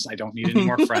friends. I don't need any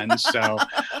more friends. So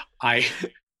I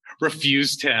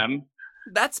refused him.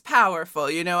 That's powerful.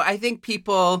 I think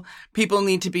people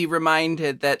need to be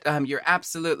reminded that you're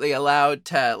absolutely allowed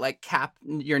to cap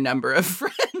your number of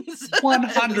friends.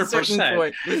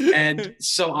 100%. And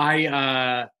so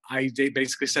I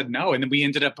basically said no. And then we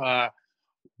ended up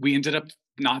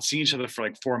not seeing each other for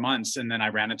 4 months. And then I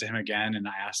ran into him again, and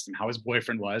I asked him how his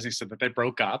boyfriend was. He said that they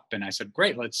broke up, and I said,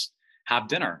 great, let's have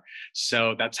dinner.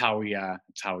 So that's how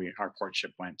our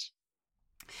courtship went.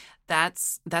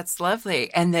 That's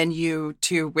lovely. And then you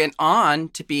two went on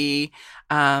to be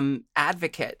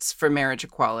advocates for marriage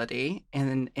equality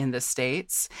in the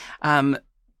States.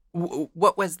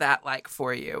 What was that like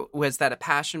for you? Was that a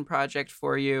passion project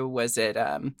for you? Was it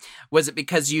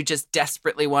because you just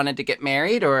desperately wanted to get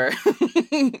married, or?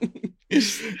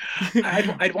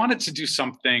 I'd wanted to do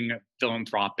something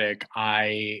philanthropic.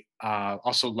 I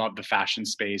also love the fashion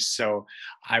space, so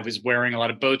I was wearing a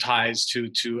lot of bow ties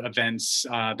to events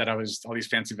all these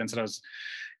fancy events that I was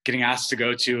getting asked to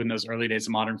go to in those early days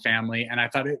of Modern Family. And I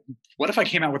thought, what if I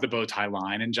came out with a bow tie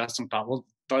line? And Justin thought, well,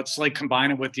 let's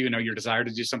combine it with your desire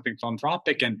to do something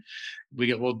philanthropic, and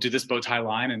we'll do this bow tie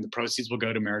line, and the proceeds will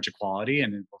go to marriage equality,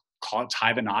 and we'll call it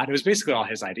Tie the Knot. It was basically all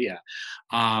his idea.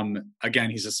 Again,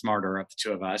 he's a smarter of the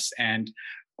two of us, and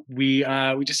we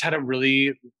just had a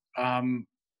really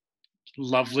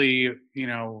lovely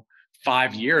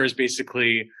 5 years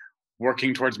basically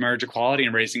working towards marriage equality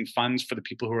and raising funds for the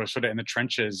people who are sort of in the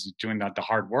trenches doing the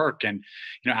hard work. And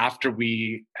after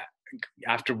we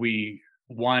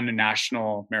won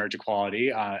national marriage equality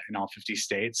in all 50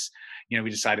 states, we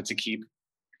decided to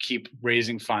keep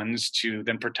raising funds to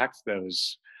then protect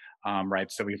those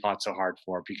rights that we fought so hard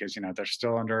for, because they're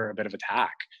still under a bit of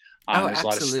attack.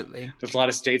 Absolutely. There's a lot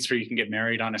of states where you can get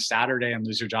married on a Saturday and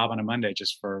lose your job on a Monday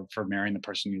just for marrying the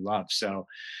person you love. So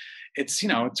it's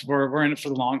we're in it for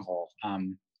the long haul.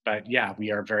 But yeah,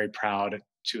 we are very proud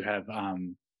to have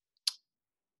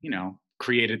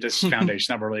created this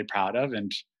foundation that we're really proud of, and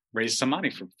raise some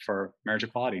money for marriage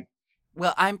equality.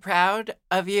 Well, I'm proud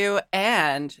of you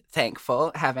and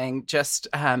thankful, having just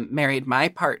married my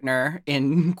partner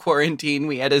in quarantine.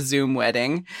 We had a Zoom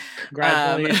wedding.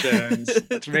 Congratulations.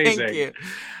 That's amazing. Thank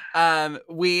you.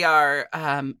 We are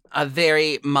a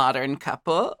very modern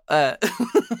couple. Both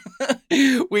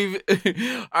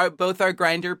our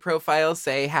Grindr profiles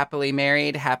say happily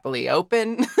married, happily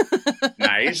open.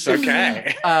 Nice.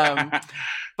 Okay.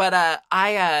 But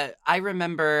I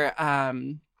remember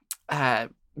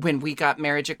when we got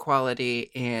marriage equality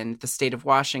in the state of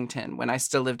Washington, when I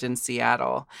still lived in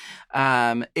Seattle.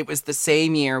 It was the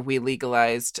same year we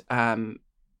legalized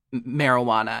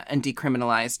marijuana and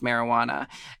decriminalized marijuana.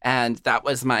 And that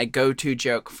was my go-to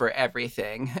joke for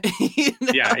everything.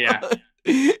 Yeah.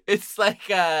 It's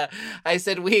I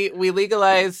said, we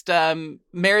legalized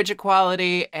marriage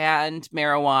equality and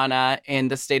marijuana in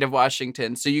the state of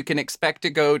Washington. So you can expect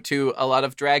to go to a lot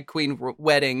of drag queen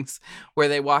weddings where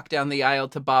they walk down the aisle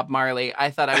to Bob Marley. I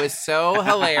thought I was so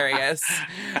hilarious.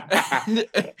 And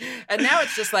now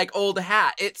it's just old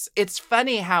hat. It's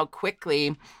funny how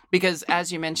quickly, because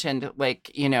as you mentioned,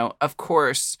 of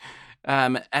course,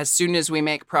 as soon as we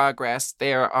make progress,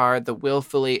 there are the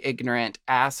willfully ignorant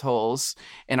assholes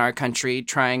in our country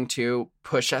trying to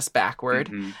push us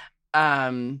backward.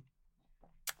 Mm-hmm.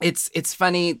 It's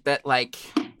funny that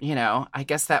I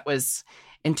guess that was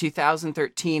in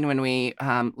 2013 when we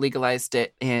legalized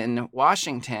it in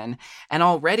Washington. And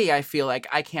already I feel like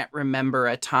I can't remember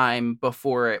a time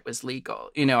before it was legal.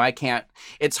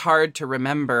 It's hard to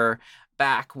remember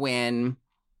back when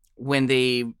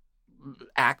the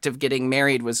act of getting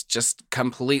married was just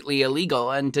completely illegal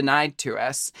and denied to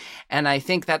us. And I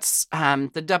think that's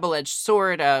the double-edged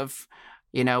sword of,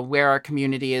 where our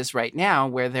community is right now,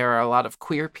 where there are a lot of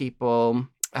queer people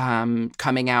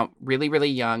coming out really, really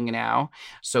young now.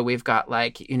 So we've got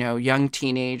young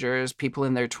teenagers, people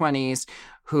in their 20s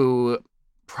who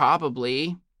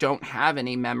probably don't have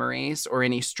any memories or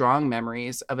any strong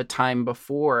memories of a time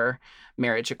before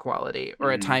marriage equality or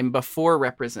a time before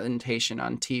representation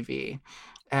on TV.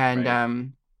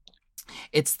 And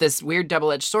it's this weird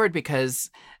double-edged sword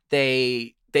because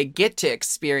they get to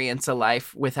experience a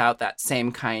life without that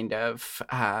same kind of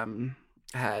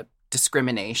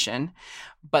discrimination.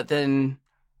 But then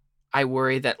I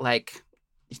worry that like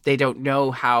they don't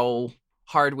know how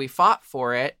hard we fought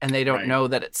for it, and they don't know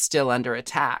that it's still under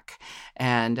attack.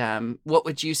 And what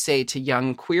would you say to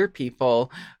young queer people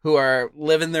who are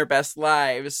living their best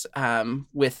lives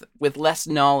with less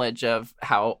knowledge of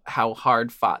how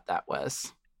hard fought that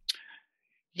was?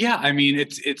 Yeah, I mean,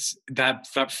 it's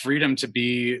that freedom to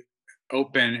be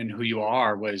open in who you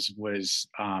are was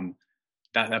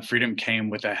that freedom came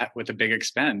with a big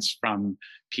expense from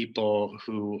people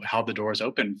who held the doors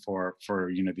open for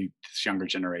this younger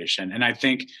generation. And I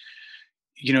think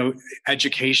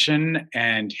education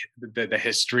and the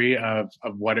history of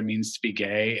what it means to be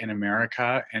gay in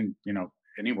America and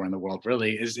anywhere in the world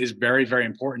really is very, very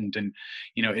important. And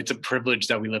it's a privilege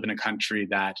that we live in a country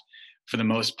that, for the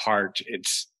most part,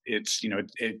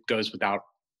 it goes without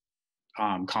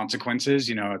consequences.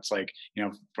 It's like,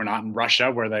 we're not in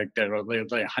Russia where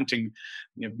they're hunting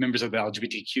members of the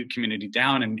LGBTQ community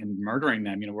down and murdering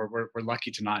them. We're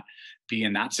lucky to not be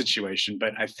in that situation.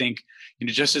 But I think,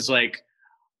 just as like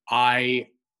I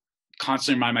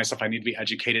constantly remind myself I need to be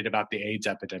educated about the AIDS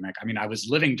epidemic. I mean, I was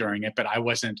living during it, but I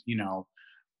wasn't,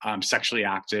 sexually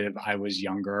active. I was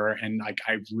younger. And like,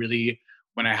 I really,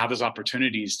 when I have those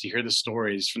opportunities to hear the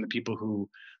stories from the people who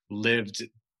lived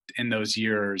in those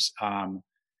years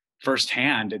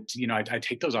firsthand, I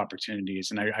take those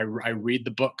opportunities and I read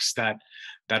the books that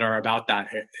are about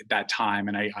that time,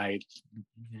 and I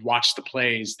watch the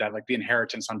plays that, like The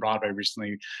Inheritance on Broadway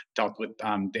recently dealt with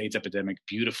the AIDS epidemic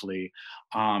beautifully,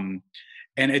 and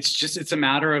it's a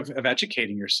matter of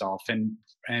educating yourself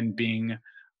and being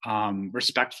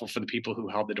respectful for the people who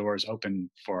held the doors open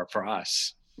for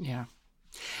us. Yeah,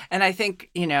 and I think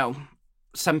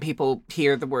some people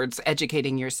hear the words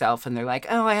educating yourself and they're like,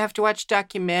 oh, I have to watch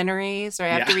documentaries or I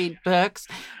have to read books.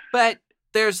 But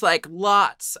there's like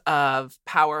lots of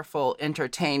powerful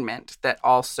entertainment that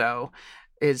also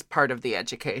is part of the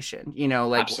education.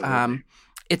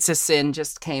 It's a Sin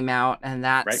just came out, and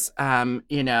that's,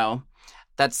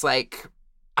 that's like,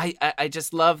 I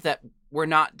just love that we're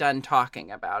not done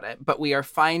talking about it, but we are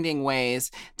finding ways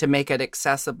to make it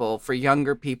accessible for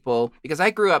younger people, because I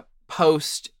grew up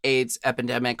post-AIDS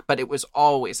epidemic, but it was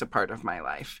always a part of my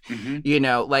life.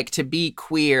 Like to be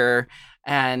queer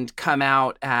and come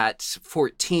out at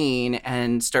 14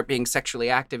 and start being sexually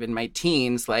active in my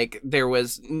teens, like there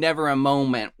was never a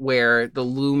moment where the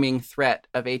looming threat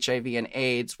of HIV and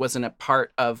AIDS wasn't a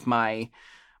part of my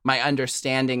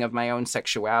understanding of my own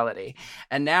sexuality.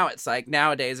 And now it's like,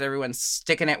 nowadays everyone's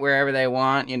sticking it wherever they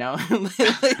want,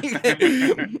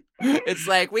 It's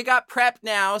like, we got PrEP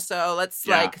now, so let's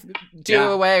do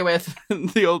away with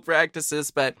the old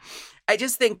practices. But I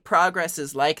just think progress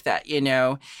is like that,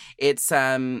 It's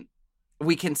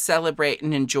we can celebrate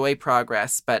and enjoy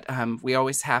progress, but we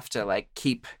always have to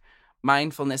keep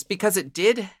mindfulness, because it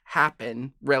did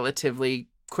happen relatively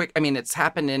quick. I mean, it's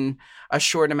happened in a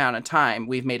short amount of time.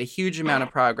 We've made a huge amount of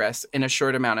progress in a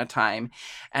short amount of time.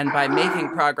 And by making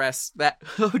progress,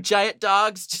 giant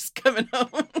dogs just coming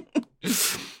home.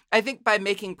 I think by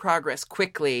making progress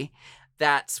quickly,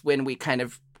 that's when we kind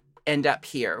of end up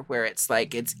here, where it's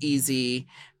like, it's easy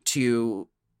to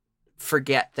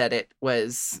forget that it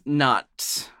was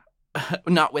not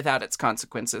without its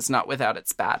consequences, not without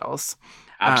its battles.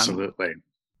 Absolutely.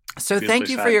 So thank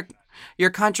you for your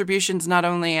contributions, not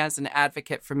only as an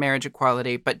advocate for marriage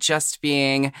equality, but just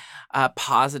being a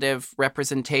positive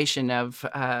representation of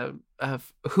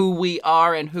who we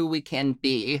are and who we can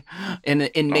be in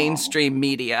mainstream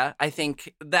media. I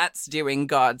think that's doing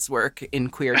God's work in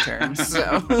queer terms.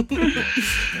 So.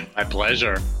 My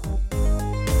pleasure.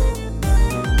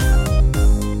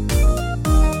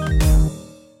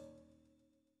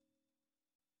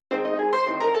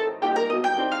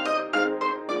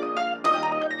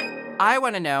 I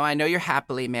want to know, I know you're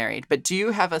happily married, but do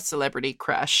you have a celebrity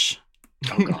crush?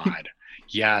 Oh, God.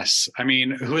 Yes. I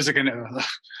mean, who is it going to...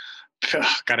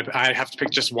 I have to pick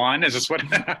just one? Is this what...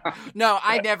 No,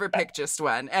 I never pick just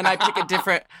one. And I pick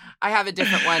I have a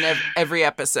different one every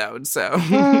episode, so...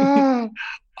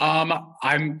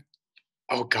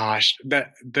 Oh, gosh.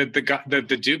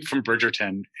 The Duke from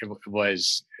Bridgerton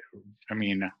was, I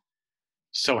mean...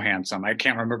 so handsome. I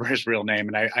can't remember his real name,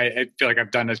 and I feel like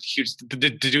I've done a huge... The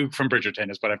Duke from Bridgerton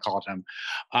is what I've called him.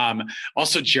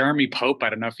 Also, Jeremy Pope. I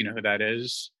don't know if you know who that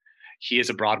is. he is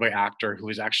a Broadway actor who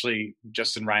is actually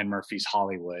just in Ryan Murphy's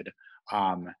Hollywood.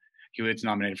 He was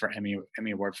nominated for Emmy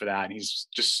Award for that, and he's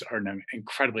just an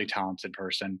incredibly talented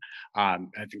person. I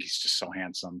think he's just so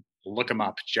handsome. Look him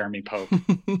up, Jeremy Pope.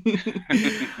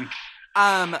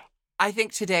 I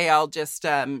think today I'll just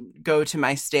go to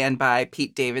my standby,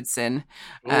 Pete Davidson,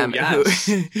 Yes.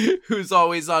 who's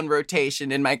always on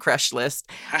rotation in my crush list.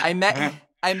 I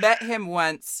met him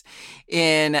once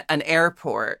in an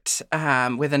airport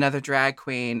with another drag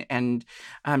queen, and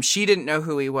she didn't know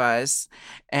who he was,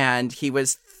 and he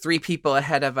was 3 people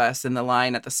ahead of us in the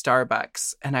line at the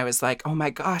Starbucks. And I was like, oh my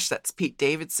gosh, that's Pete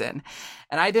Davidson.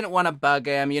 And I didn't want to bug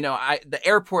him. The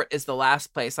airport is the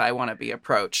last place I want to be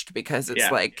approached because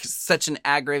it's like such an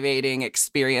aggravating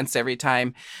experience every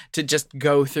time to just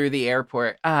go through the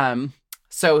airport.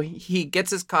 So he gets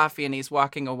his coffee and he's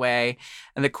walking away,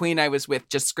 and the queen I was with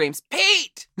just screams,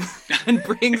 "Pete!" and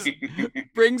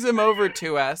brings him over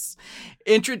to us,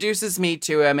 introduces me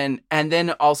to him, and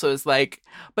then also is like,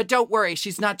 "But don't worry,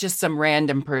 she's not just some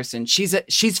random person.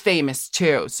 She's famous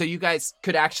too, so you guys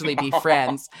could actually be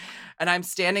friends." And I'm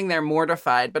standing there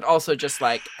mortified, but also just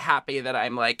like happy that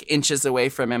I'm like inches away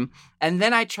from him. And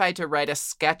then I tried to write a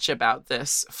sketch about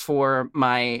this for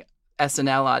my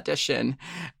SNL audition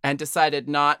and decided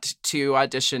not to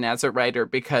audition as a writer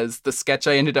because the sketch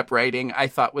I ended up writing I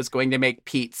thought was going to make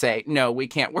Pete say, "No, we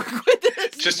can't work with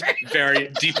this." Just very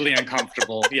deeply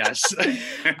uncomfortable. Yes.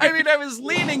 I mean, I was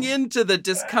leaning into the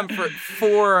discomfort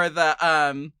for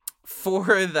the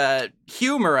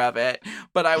humor of it,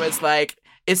 but I was like,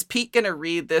 is Pete going to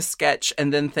read this sketch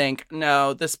and then think,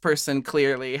 no, this person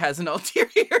clearly has an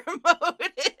ulterior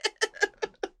motive?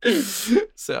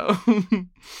 So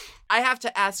I have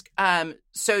to ask,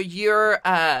 so your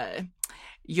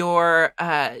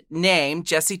name,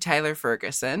 Jessie Tyler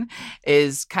Ferguson,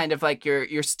 is kind of like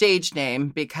your stage name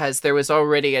because there was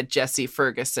already a Jessie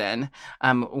Ferguson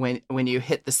when you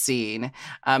hit the scene.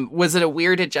 Was it a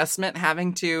weird adjustment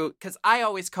having to, because I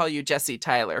always call you Jessie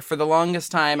Tyler. For the longest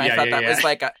time, I thought that was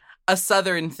like a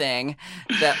Southern thing,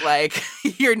 that like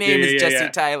your name is Jessie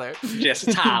Tyler.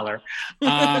 Jessie Tyler.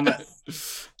 It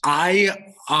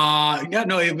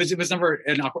was never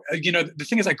an awkward, the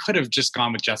thing is I could have just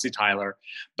gone with Jessie Tyler,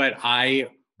 but I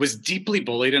was deeply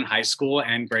bullied in high school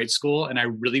and grade school. And I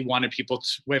really wanted people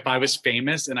to, if I was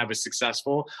famous and I was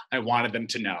successful, I wanted them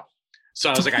to know. So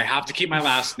I was like, I have to keep my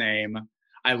last name.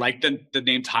 I like the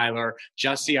name Tyler.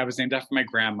 Jessie, I was named after my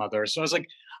grandmother. So I was like,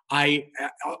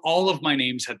 all of my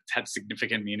names had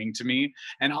significant meaning to me.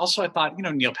 And also I thought,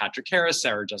 Neil Patrick Harris,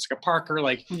 Sarah Jessica Parker,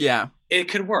 it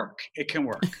could work. It can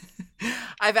work.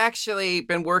 I've actually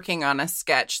been working on a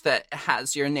sketch that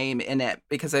has your name in it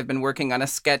because I've been working on a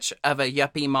sketch of a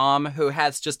yuppie mom who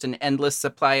has just an endless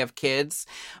supply of kids,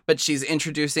 but she's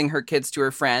introducing her kids to her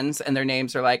friends and their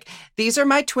names are like, "These are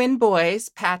my twin boys,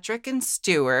 Patrick and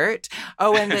Stuart.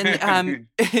 Oh, and then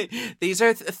these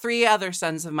are 3 other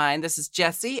sons of mine. This is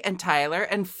Jesse and Tyler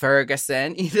and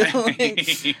Ferguson."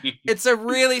 It's a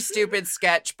really stupid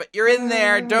sketch, but you're in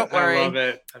there. Don't worry.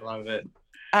 I love it.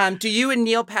 Do you and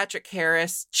Neil Patrick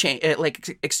Harris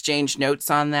exchange notes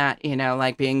on that?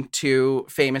 Like being 2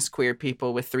 famous queer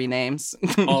people with 3 names?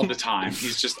 All the time.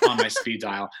 He's just on my speed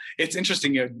dial. It's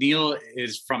interesting. Neil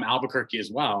is from Albuquerque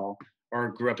as well, or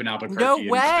grew up in Albuquerque. No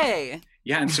way.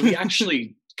 And so we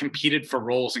actually competed for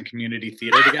roles in community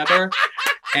theater together.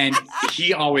 And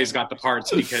he always got the parts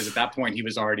because at that point it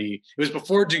was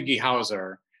before Doogie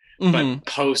Howser, but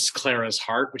post Clara's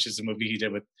Heart, which is a movie he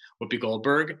did with Whoopi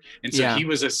Goldberg. And so he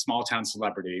was a small town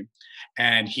celebrity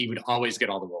and he would always get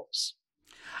all the roles.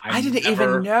 I didn't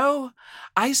even know.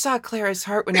 I saw Clara's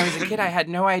Heart when I was a kid. I had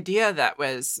no idea that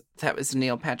was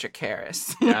Neil Patrick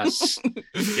Harris. Yes.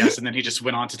 And then he just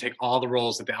went on to take all the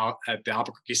roles at the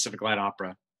Albuquerque Civic Light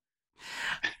Opera.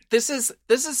 This is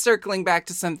circling back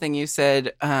to something you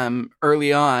said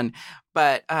early on,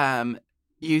 but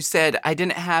you said I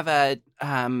didn't have a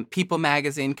People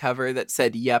magazine cover that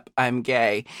said, "Yep, I'm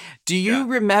gay." Do you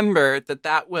remember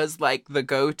that was like the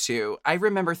go-to? I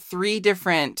remember 3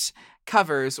 different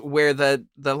covers where the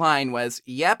line was,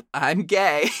 "Yep, I'm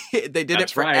gay." They did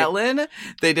it for Ellen.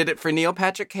 They did it for Neil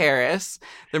Patrick Harris.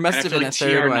 There must have been a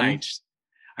third one.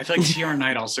 I feel like TR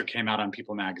Knight also came out on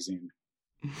People magazine.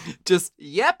 Just,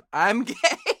 "Yep, I'm gay."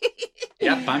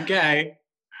 Yep, I'm gay.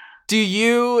 Do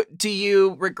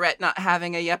you regret not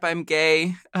having a "Yep, I'm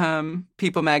gay"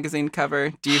 People magazine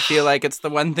cover? Do you feel like it's the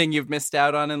one thing you've missed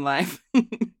out on in life?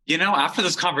 After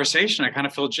this conversation, I kind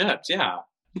of feel gypped. Yeah,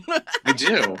 I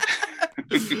do.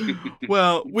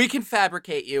 Well, we can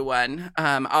fabricate you one.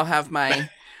 I'll have my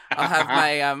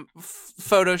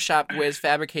Photoshop whiz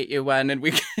fabricate you one, and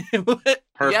we can.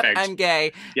 Perfect. Yep, I'm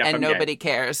gay, Yep, and I'm nobody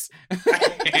cares.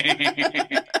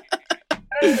 gay.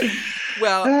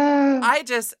 Well, I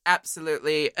just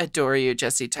absolutely adore you,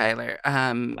 Jesse Tyler.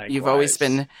 You've always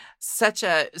been such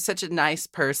a nice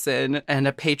person and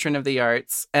a patron of the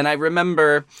arts. And I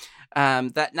remember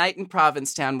that night in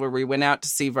Provincetown where we went out to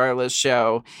see Varla's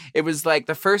show. It was like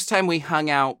the first time we hung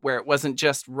out where it wasn't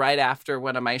just right after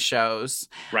one of my shows.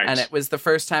 Right. And it was the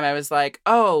first time I was like,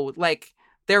 oh, like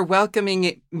they're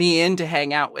welcoming me in to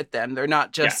hang out with them. They're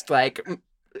not just like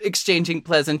exchanging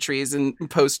pleasantries and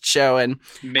post show. And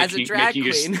as a drag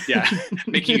queen,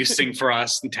 making you sing for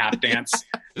us and tap dance,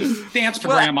 dance for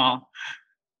grandma.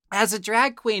 As a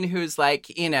drag queen who's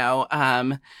like, you know,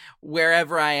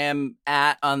 wherever I am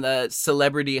at on the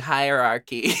celebrity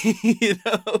hierarchy, you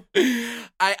know,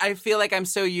 I feel like I'm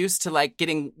so used to like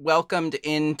getting welcomed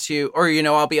into, or, you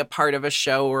know, I'll be a part of a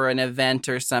show or an event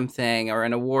or something or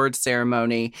an award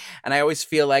ceremony. And I always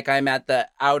feel like I'm at the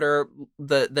outer,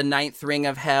 the ninth ring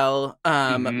of hell.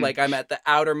 Like I'm at the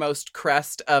outermost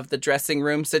crust of the dressing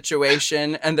room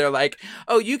situation. And they're like,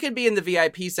 oh, you could be in the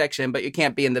VIP section, but you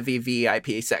can't be in the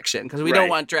VVIP section because we don't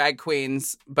want drag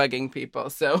queens bugging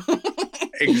people. So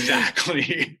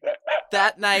exactly.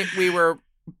 That night we were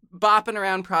bopping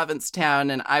around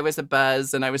Provincetown and I was a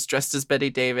buzz and I was dressed as Betty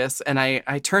Davis and I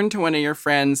turned to one of your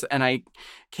friends and I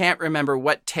can't remember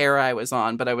what tear I was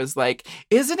on, but I was like,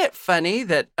 isn't it funny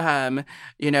that,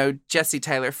 you know, Jesse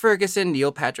Tyler Ferguson,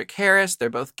 Neil Patrick Harris, they're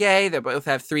both gay. They both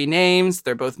have 3 names.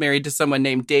 They're both married to someone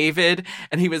named David.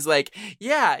 And he was like,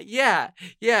 yeah.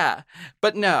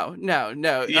 But no.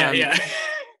 Yeah.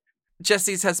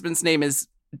 Jesse's husband's name is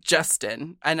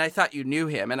Justin, and I thought you knew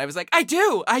him, and I was like, I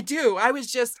do. I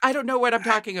don't know what I'm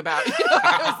talking about. You know,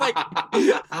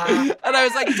 I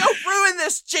was like, don't ruin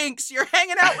this, Jinx. You're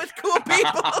hanging out with cool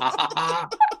people.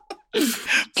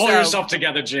 Pull yourself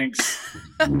together, Jinx.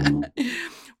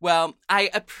 Well, I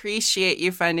appreciate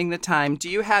you finding the time. Do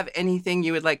you have anything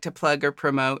you would like to plug or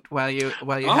promote while you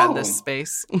have this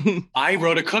space? I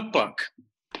wrote a cookbook.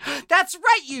 That's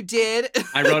right, you did.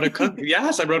 I wrote a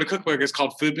cookbook. It's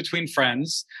called Food Between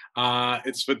Friends. I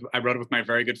wrote it with my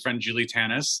very good friend Julie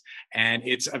Tanis, and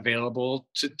it's available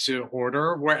to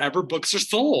order wherever books are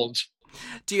sold.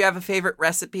 Do you have a favorite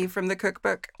recipe from the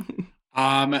cookbook?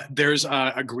 There's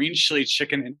a green chili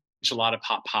chicken enchilada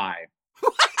pot pie.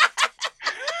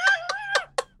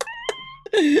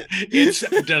 It's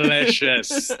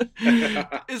delicious.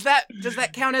 Does that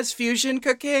count as fusion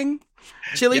cooking?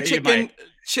 Chili chicken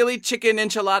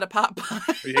enchilada pot pie.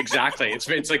 Exactly. It's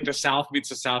like the South meets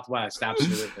the Southwest.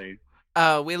 Absolutely.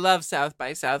 Oh, we love South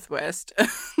by Southwest.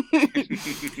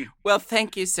 Well,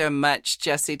 thank you so much,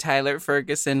 Jesse Tyler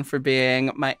Ferguson, for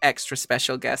being my extra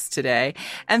special guest today.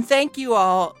 And thank you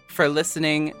all for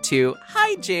listening to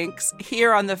Hi Jinx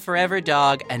here on the Forever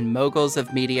Dog and Moguls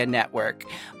of Media Network.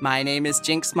 My name is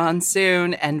Jinx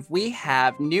Monsoon, and we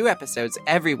have new episodes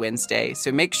every Wednesday,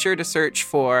 so make sure to search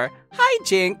for Hi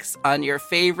Jinx on your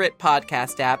favorite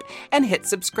podcast app and hit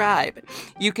subscribe.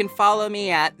 You can follow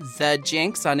me at The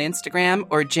Jinx on Instagram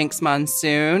or Jinx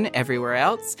Monsoon everywhere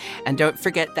else. And don't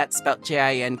forget that's spelled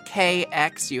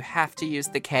JINKX. You have to use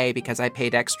the K because I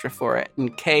paid extra for it,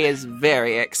 and K is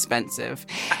very expensive.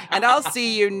 And I'll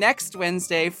see you next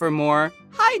Wednesday for more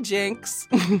Hi Jinx.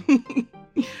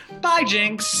 Bye,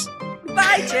 Jinx.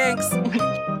 Bye, Jinx.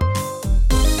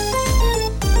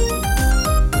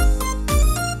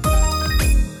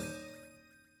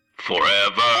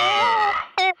 Forever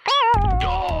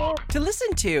Dog. To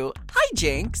listen to Hi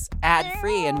Jinx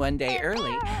ad-free and one day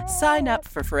early, sign up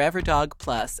for Forever Dog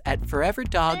Plus at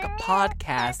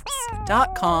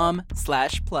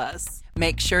foreverdogpodcasts.com/plus.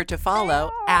 Make sure to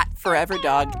follow at Forever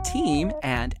Dog Team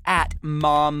and at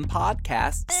Mom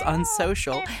Podcasts on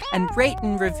social, and rate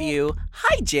and review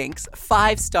Hi Jinx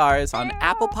 5 stars on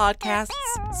Apple Podcasts,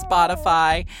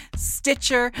 Spotify,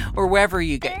 Stitcher, or wherever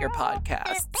you get your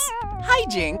podcasts. Hi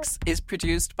Jinx is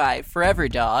produced by Forever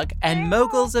Dog and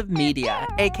Moguls of Media,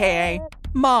 aka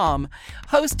Mom,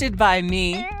 hosted by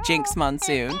me, Jinx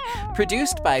Monsoon,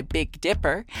 produced by Big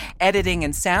Dipper, editing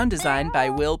and sound design by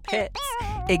Will Pitts,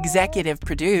 executive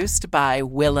produced by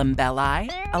Willem Belli,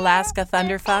 Alaska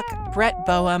Thunderfuck, Brett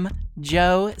Boehm,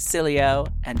 Joe Cilio,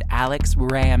 and Alex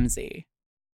Ramsey.